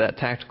into that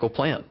tactical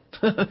plan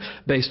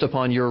based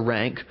upon your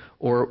rank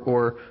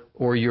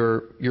or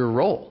your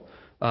role.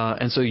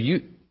 And so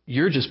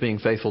you're just being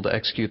faithful to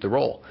execute the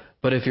role.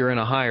 But if you're in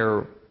a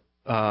higher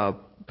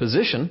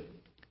position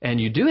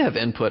and you do have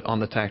input on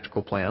the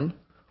tactical plan,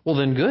 well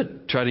then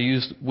good. Try to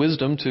use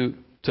wisdom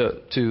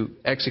to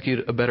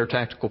execute a better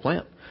tactical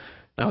plan.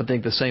 I would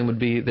think the same would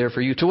be there for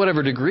you. To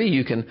whatever degree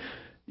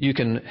you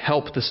can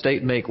help the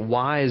state make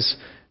wise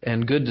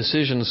and good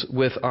decisions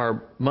with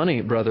our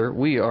money, brother,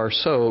 we are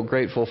so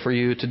grateful for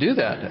you to do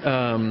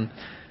that.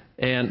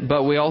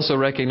 But we also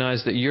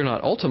recognize that you're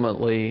not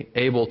ultimately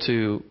able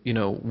to,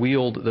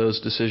 wield those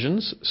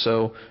decisions.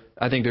 So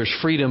I think there's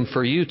freedom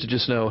for you to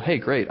just know, hey,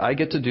 great, I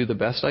get to do the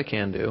best I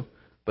can do,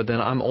 but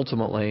then I'm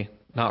ultimately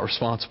not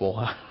responsible.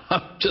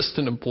 I'm just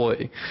an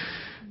employee.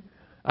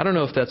 I don't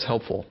know if that's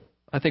helpful.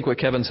 I think what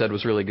Kevin said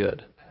was really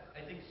good.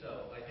 I think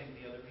so. I think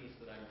the other piece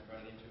that I'm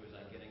running into is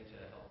I'm getting to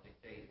help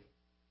dictate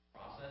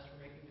process for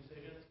making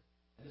decisions.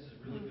 And this is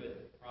really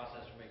good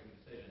process for making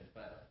decisions,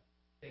 but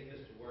take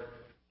this to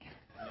work.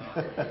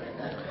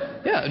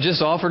 Yeah,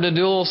 just offer to do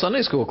a little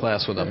Sunday school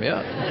class with them,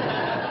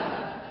 yeah.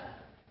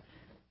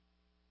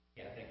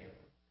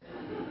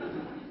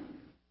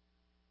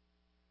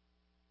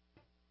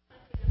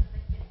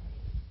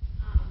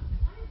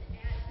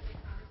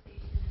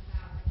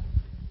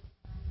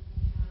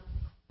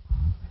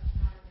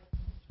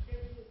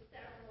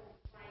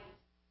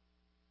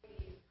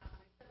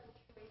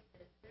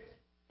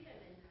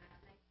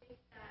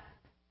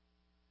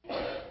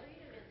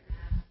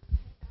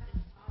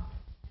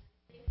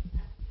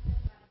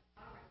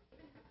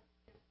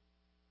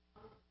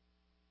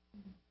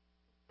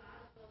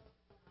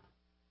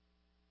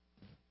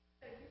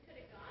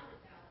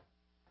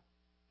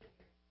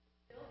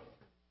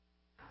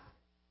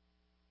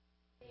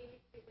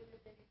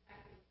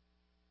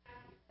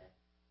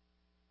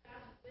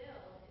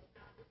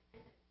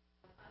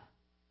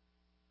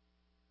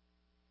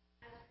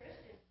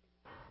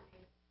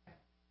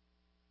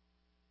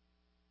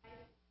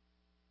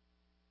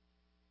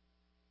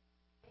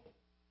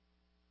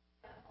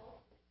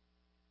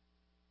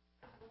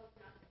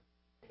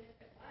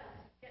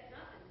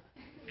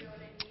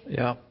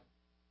 Yeah.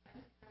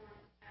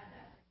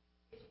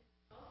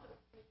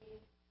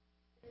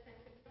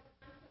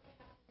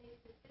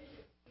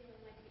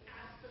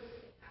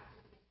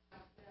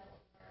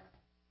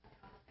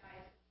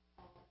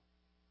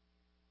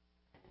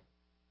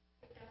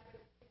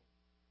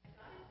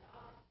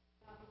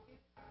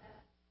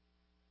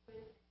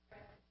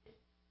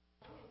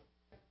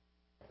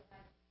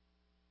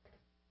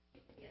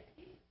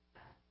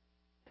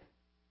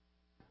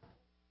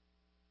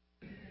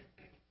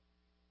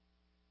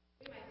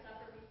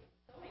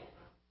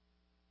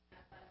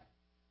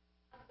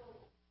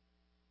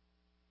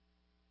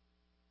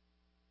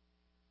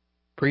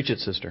 Preach it,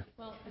 sister.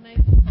 Well, and I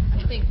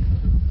think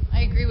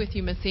I agree with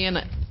you, Missy. And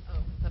is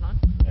that on?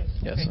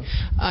 Yes. Okay.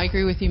 I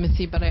agree with you,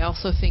 Missy, but I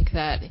also think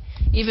that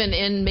even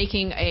in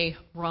making a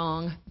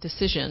wrong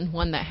decision,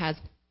 one that has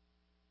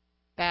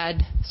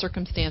bad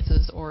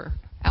circumstances or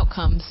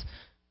outcomes,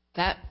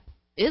 that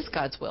is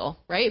God's will,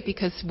 right?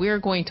 Because we're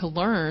going to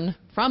learn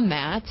from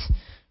that,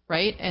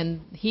 right? And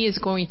He is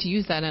going to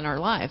use that in our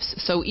lives.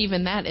 So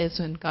even that is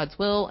in God's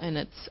will, and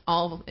it's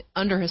all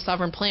under His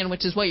sovereign plan,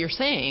 which is what you're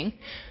saying.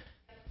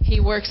 He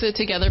works it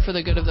together for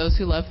the good of those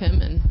who love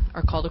Him and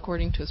are called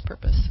according to His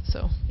purpose.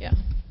 So, yeah.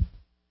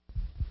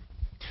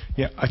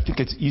 Yeah, I think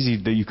it's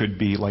easy that you could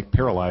be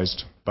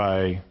paralyzed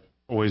by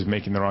always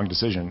making the wrong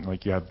decision.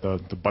 Like you have the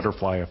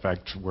butterfly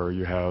effect where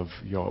you have,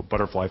 a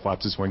butterfly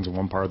flaps its wings in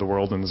one part of the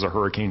world and there's a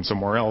hurricane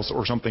somewhere else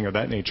or something of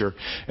that nature.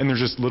 And there's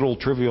just little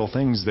trivial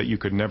things that you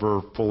could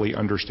never fully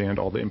understand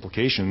all the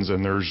implications.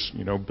 And there's,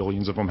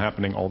 billions of them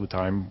happening all the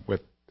time with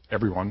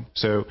everyone.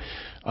 So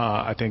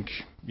I think,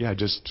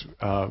 just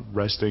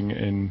resting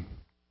in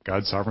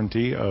God's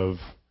sovereignty of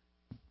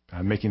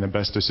making the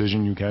best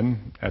decision you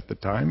can at the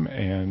time.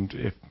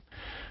 And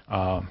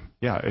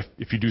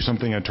if you do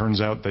something and it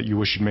turns out that you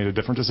wish you'd made a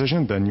different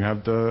decision, then you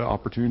have the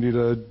opportunity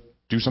to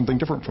do something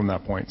different from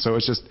that point. So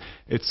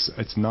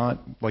it's not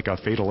like a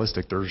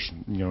fatalistic, there's,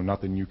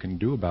 nothing you can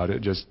do about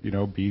it. Just,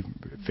 be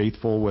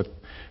faithful with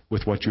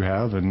what you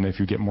have. And if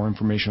you get more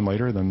information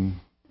later, then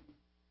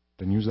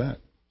use that.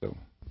 So.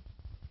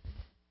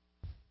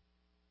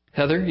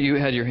 Heather, you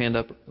had your hand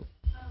up.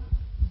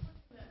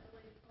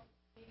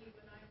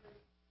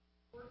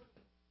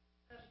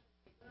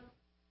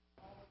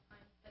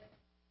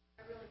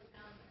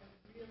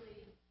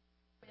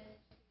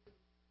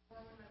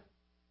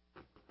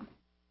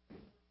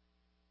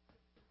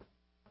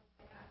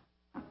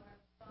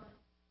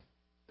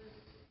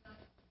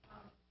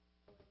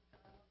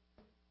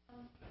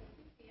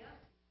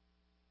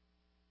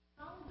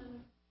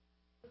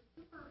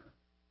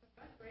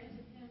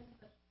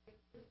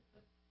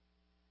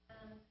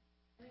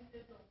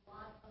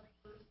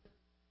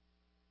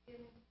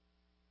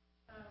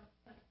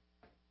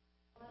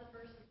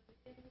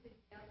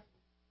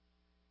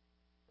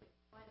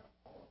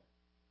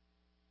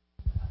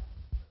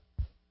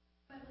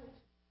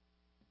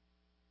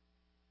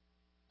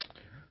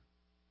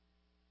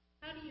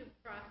 how do you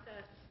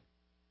process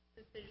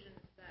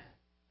decisions that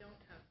don't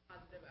have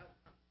positive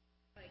outcomes?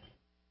 Like,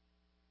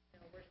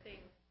 we're saying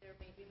there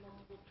may be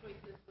multiple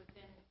choices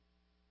within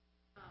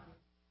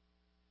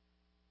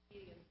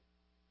obedience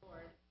to the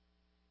Lord,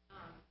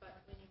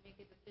 but when you make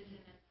a decision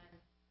and then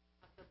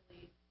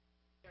possibly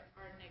there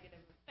are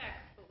negative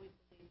effects, but we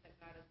believe that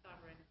God is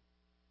sovereign,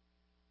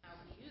 how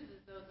He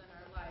uses those in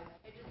our lives.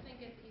 I just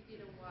think it's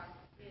easy to walk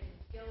in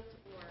guilt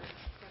or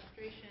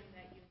frustration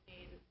that you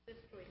made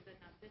this choice and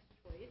not this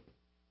choice,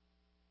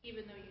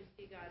 even though you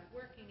see God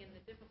working in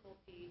the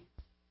difficulty.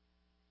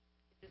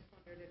 I just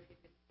wondered if you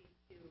could speak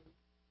to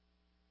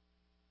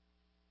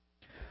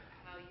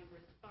how you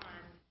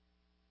respond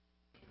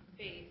in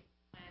faith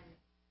when you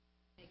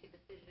make a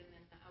decision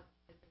and the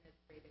outcome isn't as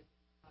great as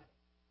you thought.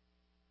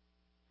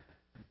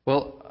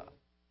 Well,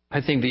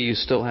 I think that you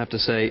still have to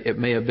say it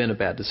may have been a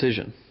bad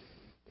decision.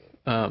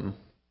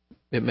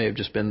 It may have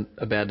just been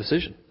a bad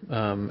decision,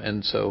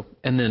 and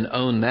then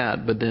own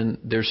that. But then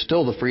there's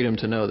still the freedom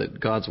to know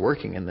that God's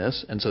working in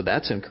this, and so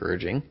that's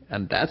encouraging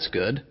and that's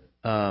good.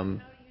 How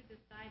do you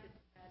decide it's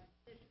a bad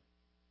decision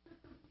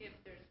if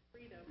there's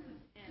freedom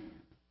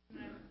within?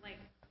 Like,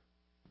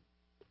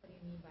 what do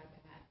you mean by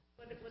bad?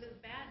 What does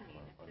bad mean?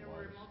 If there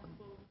were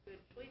multiple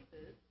good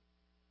choices,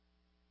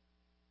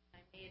 I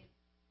made.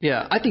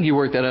 Yeah, I think you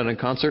work that out in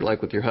concert,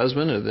 like with your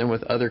husband, and then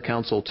with other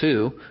counsel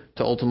too,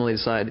 to ultimately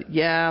decide,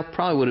 yeah,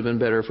 probably would have been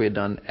better if we had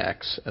done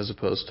X as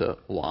opposed to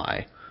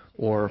Y.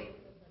 Or,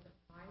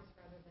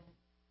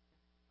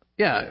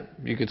 yeah,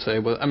 you could say,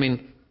 well, I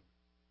mean,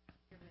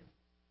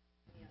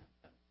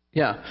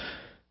 yeah.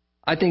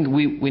 I think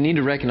we need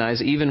to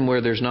recognize, even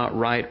where there's not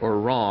right or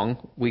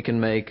wrong, we can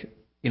make,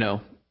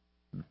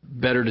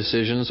 better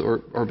decisions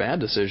or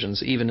bad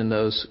decisions, even in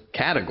those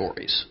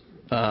categories.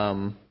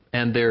 And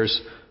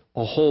there's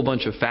a whole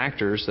bunch of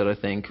factors that I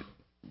think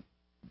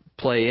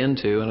play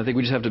into, and I think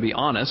we just have to be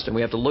honest, and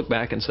we have to look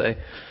back and say,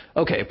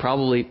 okay,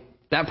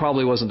 that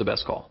probably wasn't the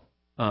best call.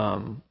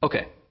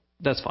 Okay,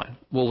 that's fine.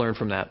 We'll learn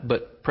from that.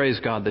 But praise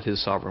God that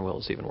His sovereign will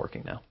is even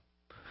working now.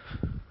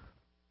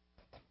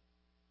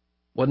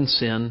 Wasn't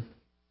sin,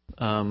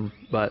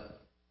 but,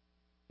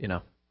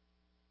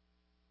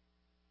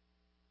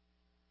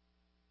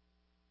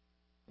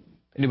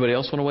 Anybody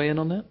else want to weigh in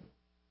on that?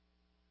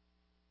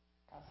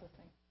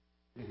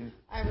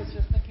 I was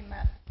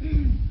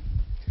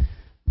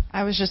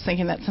just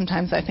thinking that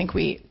sometimes I think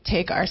we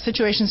take our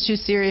situations too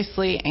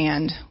seriously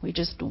and we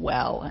just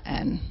dwell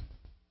and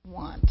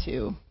want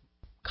to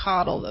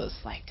coddle those,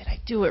 like, did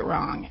I do it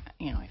wrong?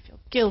 I feel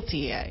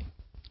guilty.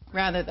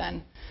 Rather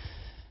than,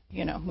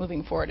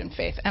 moving forward in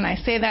faith. And I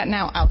say that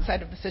now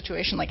outside of the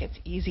situation, like it's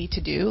easy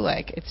to do,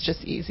 like it's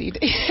just easy to,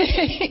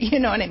 you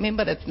know what I mean?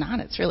 But it's not.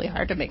 It's really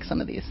hard to make some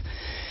of these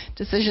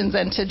decisions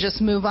and to just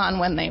move on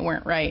when they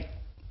weren't right.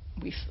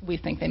 We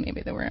think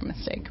they were a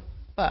mistake.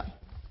 But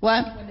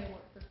what? When they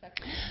weren't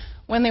perfection.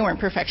 When they weren't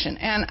perfection.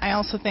 And I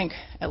also think,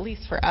 at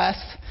least for us,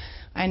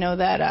 I know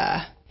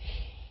that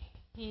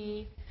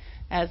he,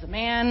 as a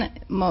man,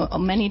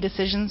 many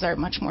decisions are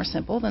much more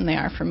simple than they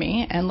are for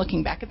me. And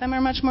looking back at them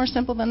are much more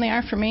simple than they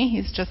are for me.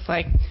 He's just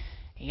like,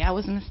 yeah, it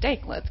was a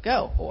mistake. Let's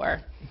go.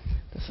 Or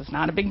this is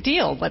not a big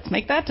deal. Let's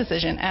make that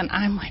decision. And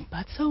I'm like,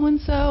 but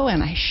so-and-so,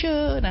 and I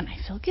should, and I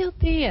feel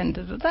guilty, and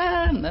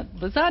da-da-da, and the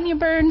lasagna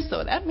burned,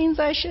 so that means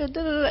I should,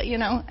 da-da-da,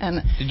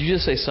 And did you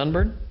just say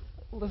sunburn?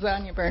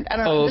 Lasagna burned. I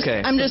don't know.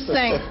 Okay. I'm just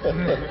saying.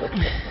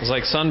 It was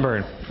like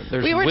sunburn.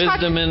 There's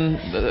wisdom in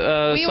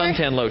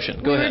suntan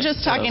lotion. Go ahead. We were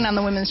just talking on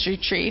the women's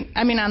retreat,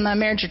 on the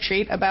marriage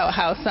retreat, about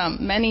how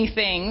many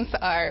things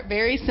are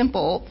very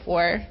simple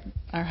for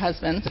our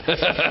husbands,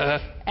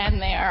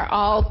 and they are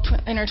all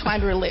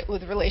intertwined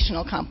with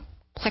relational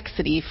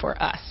complexity for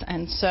us.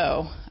 And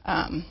so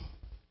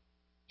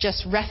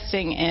just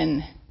resting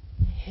in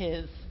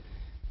his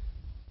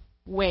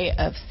way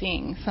of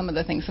seeing some of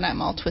the things that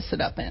I'm all twisted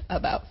up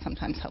about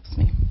sometimes helps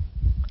me.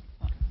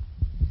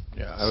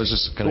 Yeah,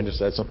 can I just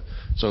add something?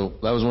 So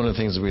that was one of the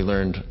things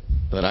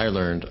that I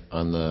learned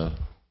on the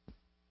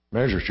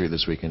marriage retreat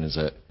this weekend, is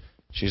that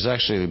she's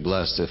actually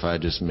blessed if I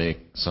just make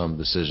some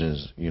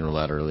decisions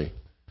unilaterally.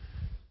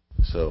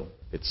 So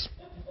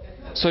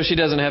she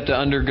doesn't have to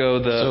undergo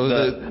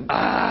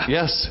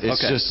yes,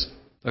 it's okay.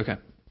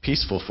 just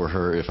peaceful for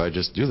her if I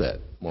just do that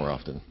more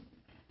often.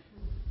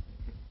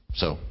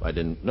 So I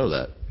didn't know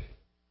that.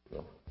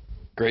 So.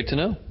 Great to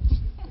know.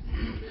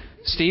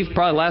 Steve,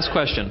 probably last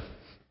question.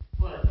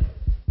 But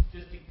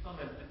just to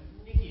comment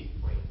on Nikki's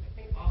point, I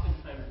think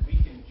oftentimes we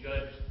can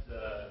judge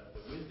the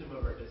wisdom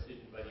of our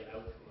decision by the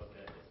outcome of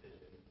that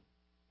decision.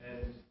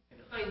 And in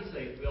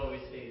hindsight, we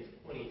always say it's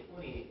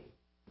 20/20.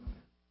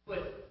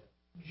 But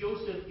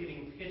Joseph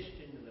getting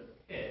pitched into the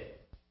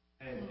pit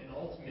and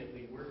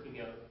ultimately working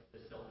out the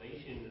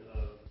salvation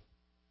of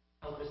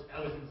countless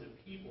thousands of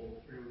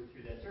people through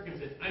that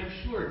circumstance. I'm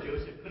sure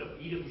Joseph could have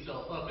beat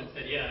himself up and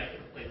said, yeah, I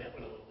could have played that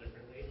one a little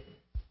differently.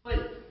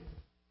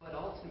 But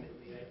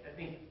ultimately, I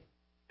think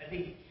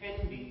it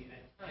can be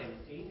at times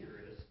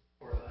dangerous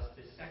for us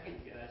to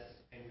second guess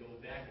and go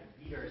back and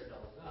beat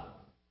ourselves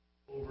up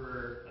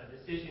over a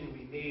decision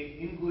we made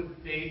in good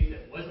faith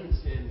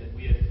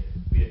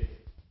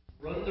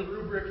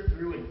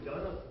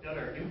done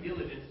our due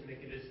diligence to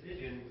make a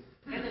decision,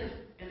 and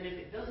then if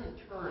it doesn't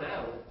turn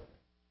out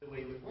the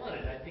way we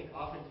wanted, I think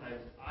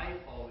oftentimes I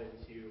fall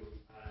into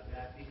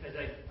that because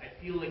I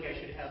feel like I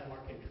should have more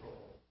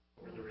control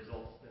over the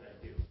results than I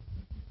do.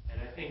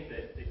 And I think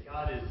that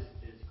God is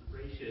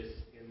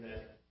gracious in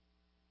that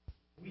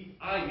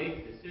I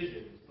make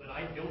decisions, but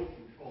I don't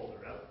control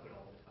their output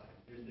all the time.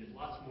 There's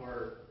lots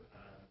more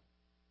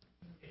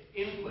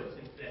inputs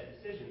into that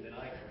decision than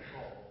I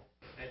control.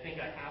 I think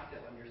I have to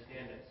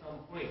understand at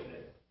some point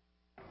that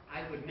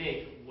I would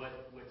make what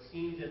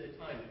seems at the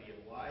time to be a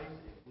wise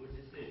and good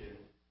decision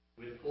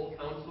with full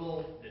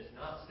counsel that's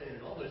not sin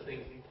and all those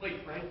things. And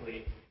quite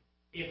frankly,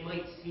 it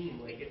might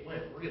seem like it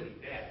went really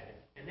bad.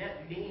 And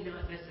that may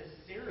not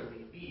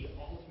necessarily be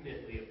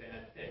ultimately a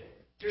bad thing.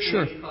 There's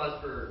a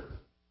cause for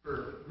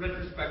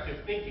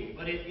retrospective thinking,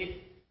 but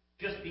it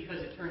just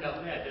because it turned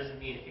out bad doesn't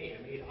mean, hey,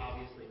 I made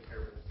obviously a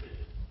terrible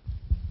decision.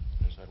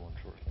 I just had one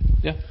short thing.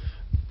 Yeah.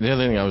 The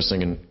other thing I was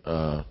thinking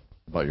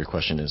about your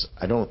question is,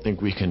 I don't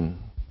think we can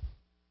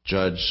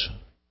judge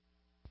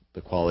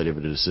the quality of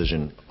a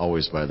decision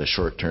always by the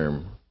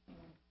short-term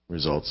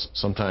results.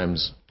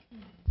 Sometimes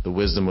the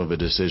wisdom of a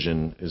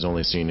decision is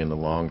only seen in the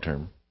long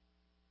term.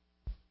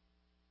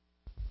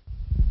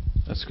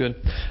 That's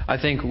good. I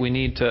think we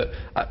need to,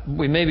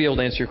 we may be able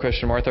to answer your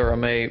question, Martha, or I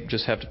may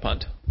just have to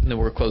punt, and then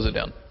we'll close it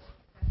down.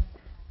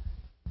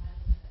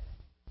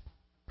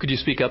 Could you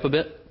speak up a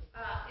bit?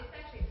 It's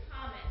actually a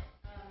comment.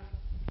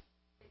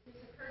 This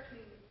occurred to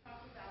me. We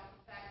talked about the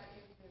fact that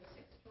there's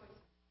 6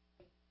 choices.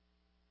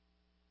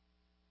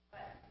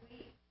 But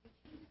we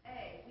choose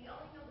A. We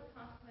only know the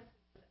consequences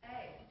of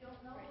A. We don't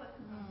know what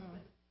the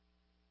consequences are.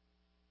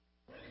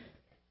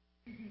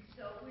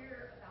 So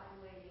we're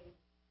evaluating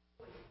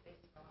choice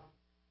based on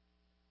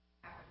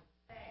happening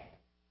A.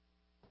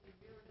 We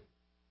really,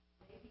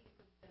 maybe it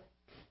could have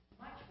been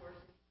much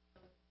worse if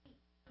those B.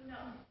 Who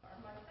knows? Are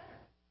much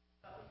better.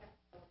 But we have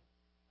to know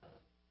those.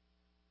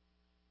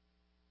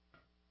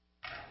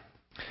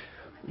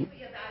 I think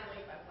we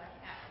evaluate by what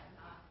happened,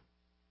 not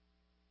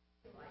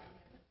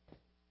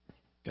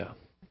Yeah.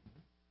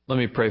 Let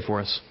me pray for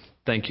us.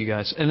 Thank you,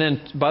 guys. And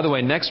then, by the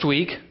way, next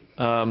week,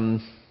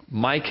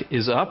 Mike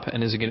is up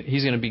and he's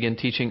going to begin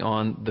teaching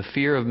on the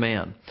fear of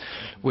man,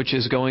 which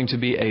is going to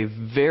be a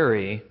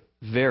very,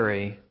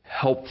 very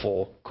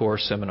helpful core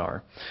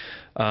seminar.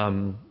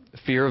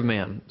 Fear of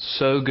man.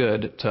 So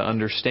good to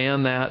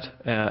understand that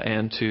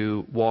and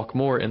to walk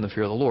more in the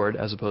fear of the Lord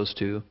as opposed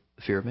to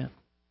the fear of man.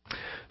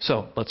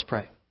 So let's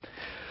pray.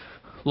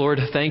 Lord,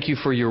 thank you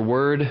for your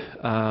word,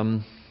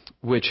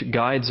 which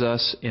guides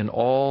us in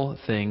all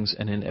things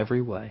and in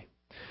every way.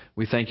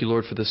 We thank you,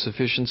 Lord, for the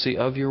sufficiency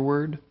of your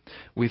word.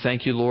 We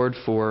thank you, Lord,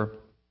 for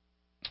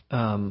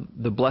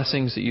the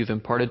blessings that you've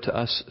imparted to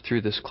us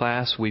through this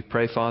class. We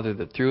pray, Father,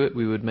 that through it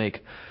we would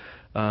make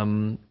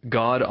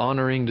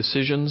God-honoring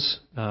decisions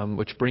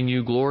which bring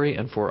you glory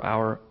and for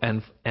our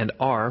and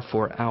are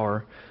for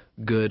our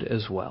good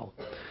as well.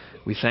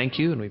 We thank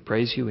you and we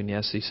praise you and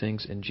yes, these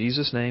things in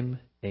Jesus' name.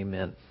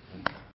 Amen.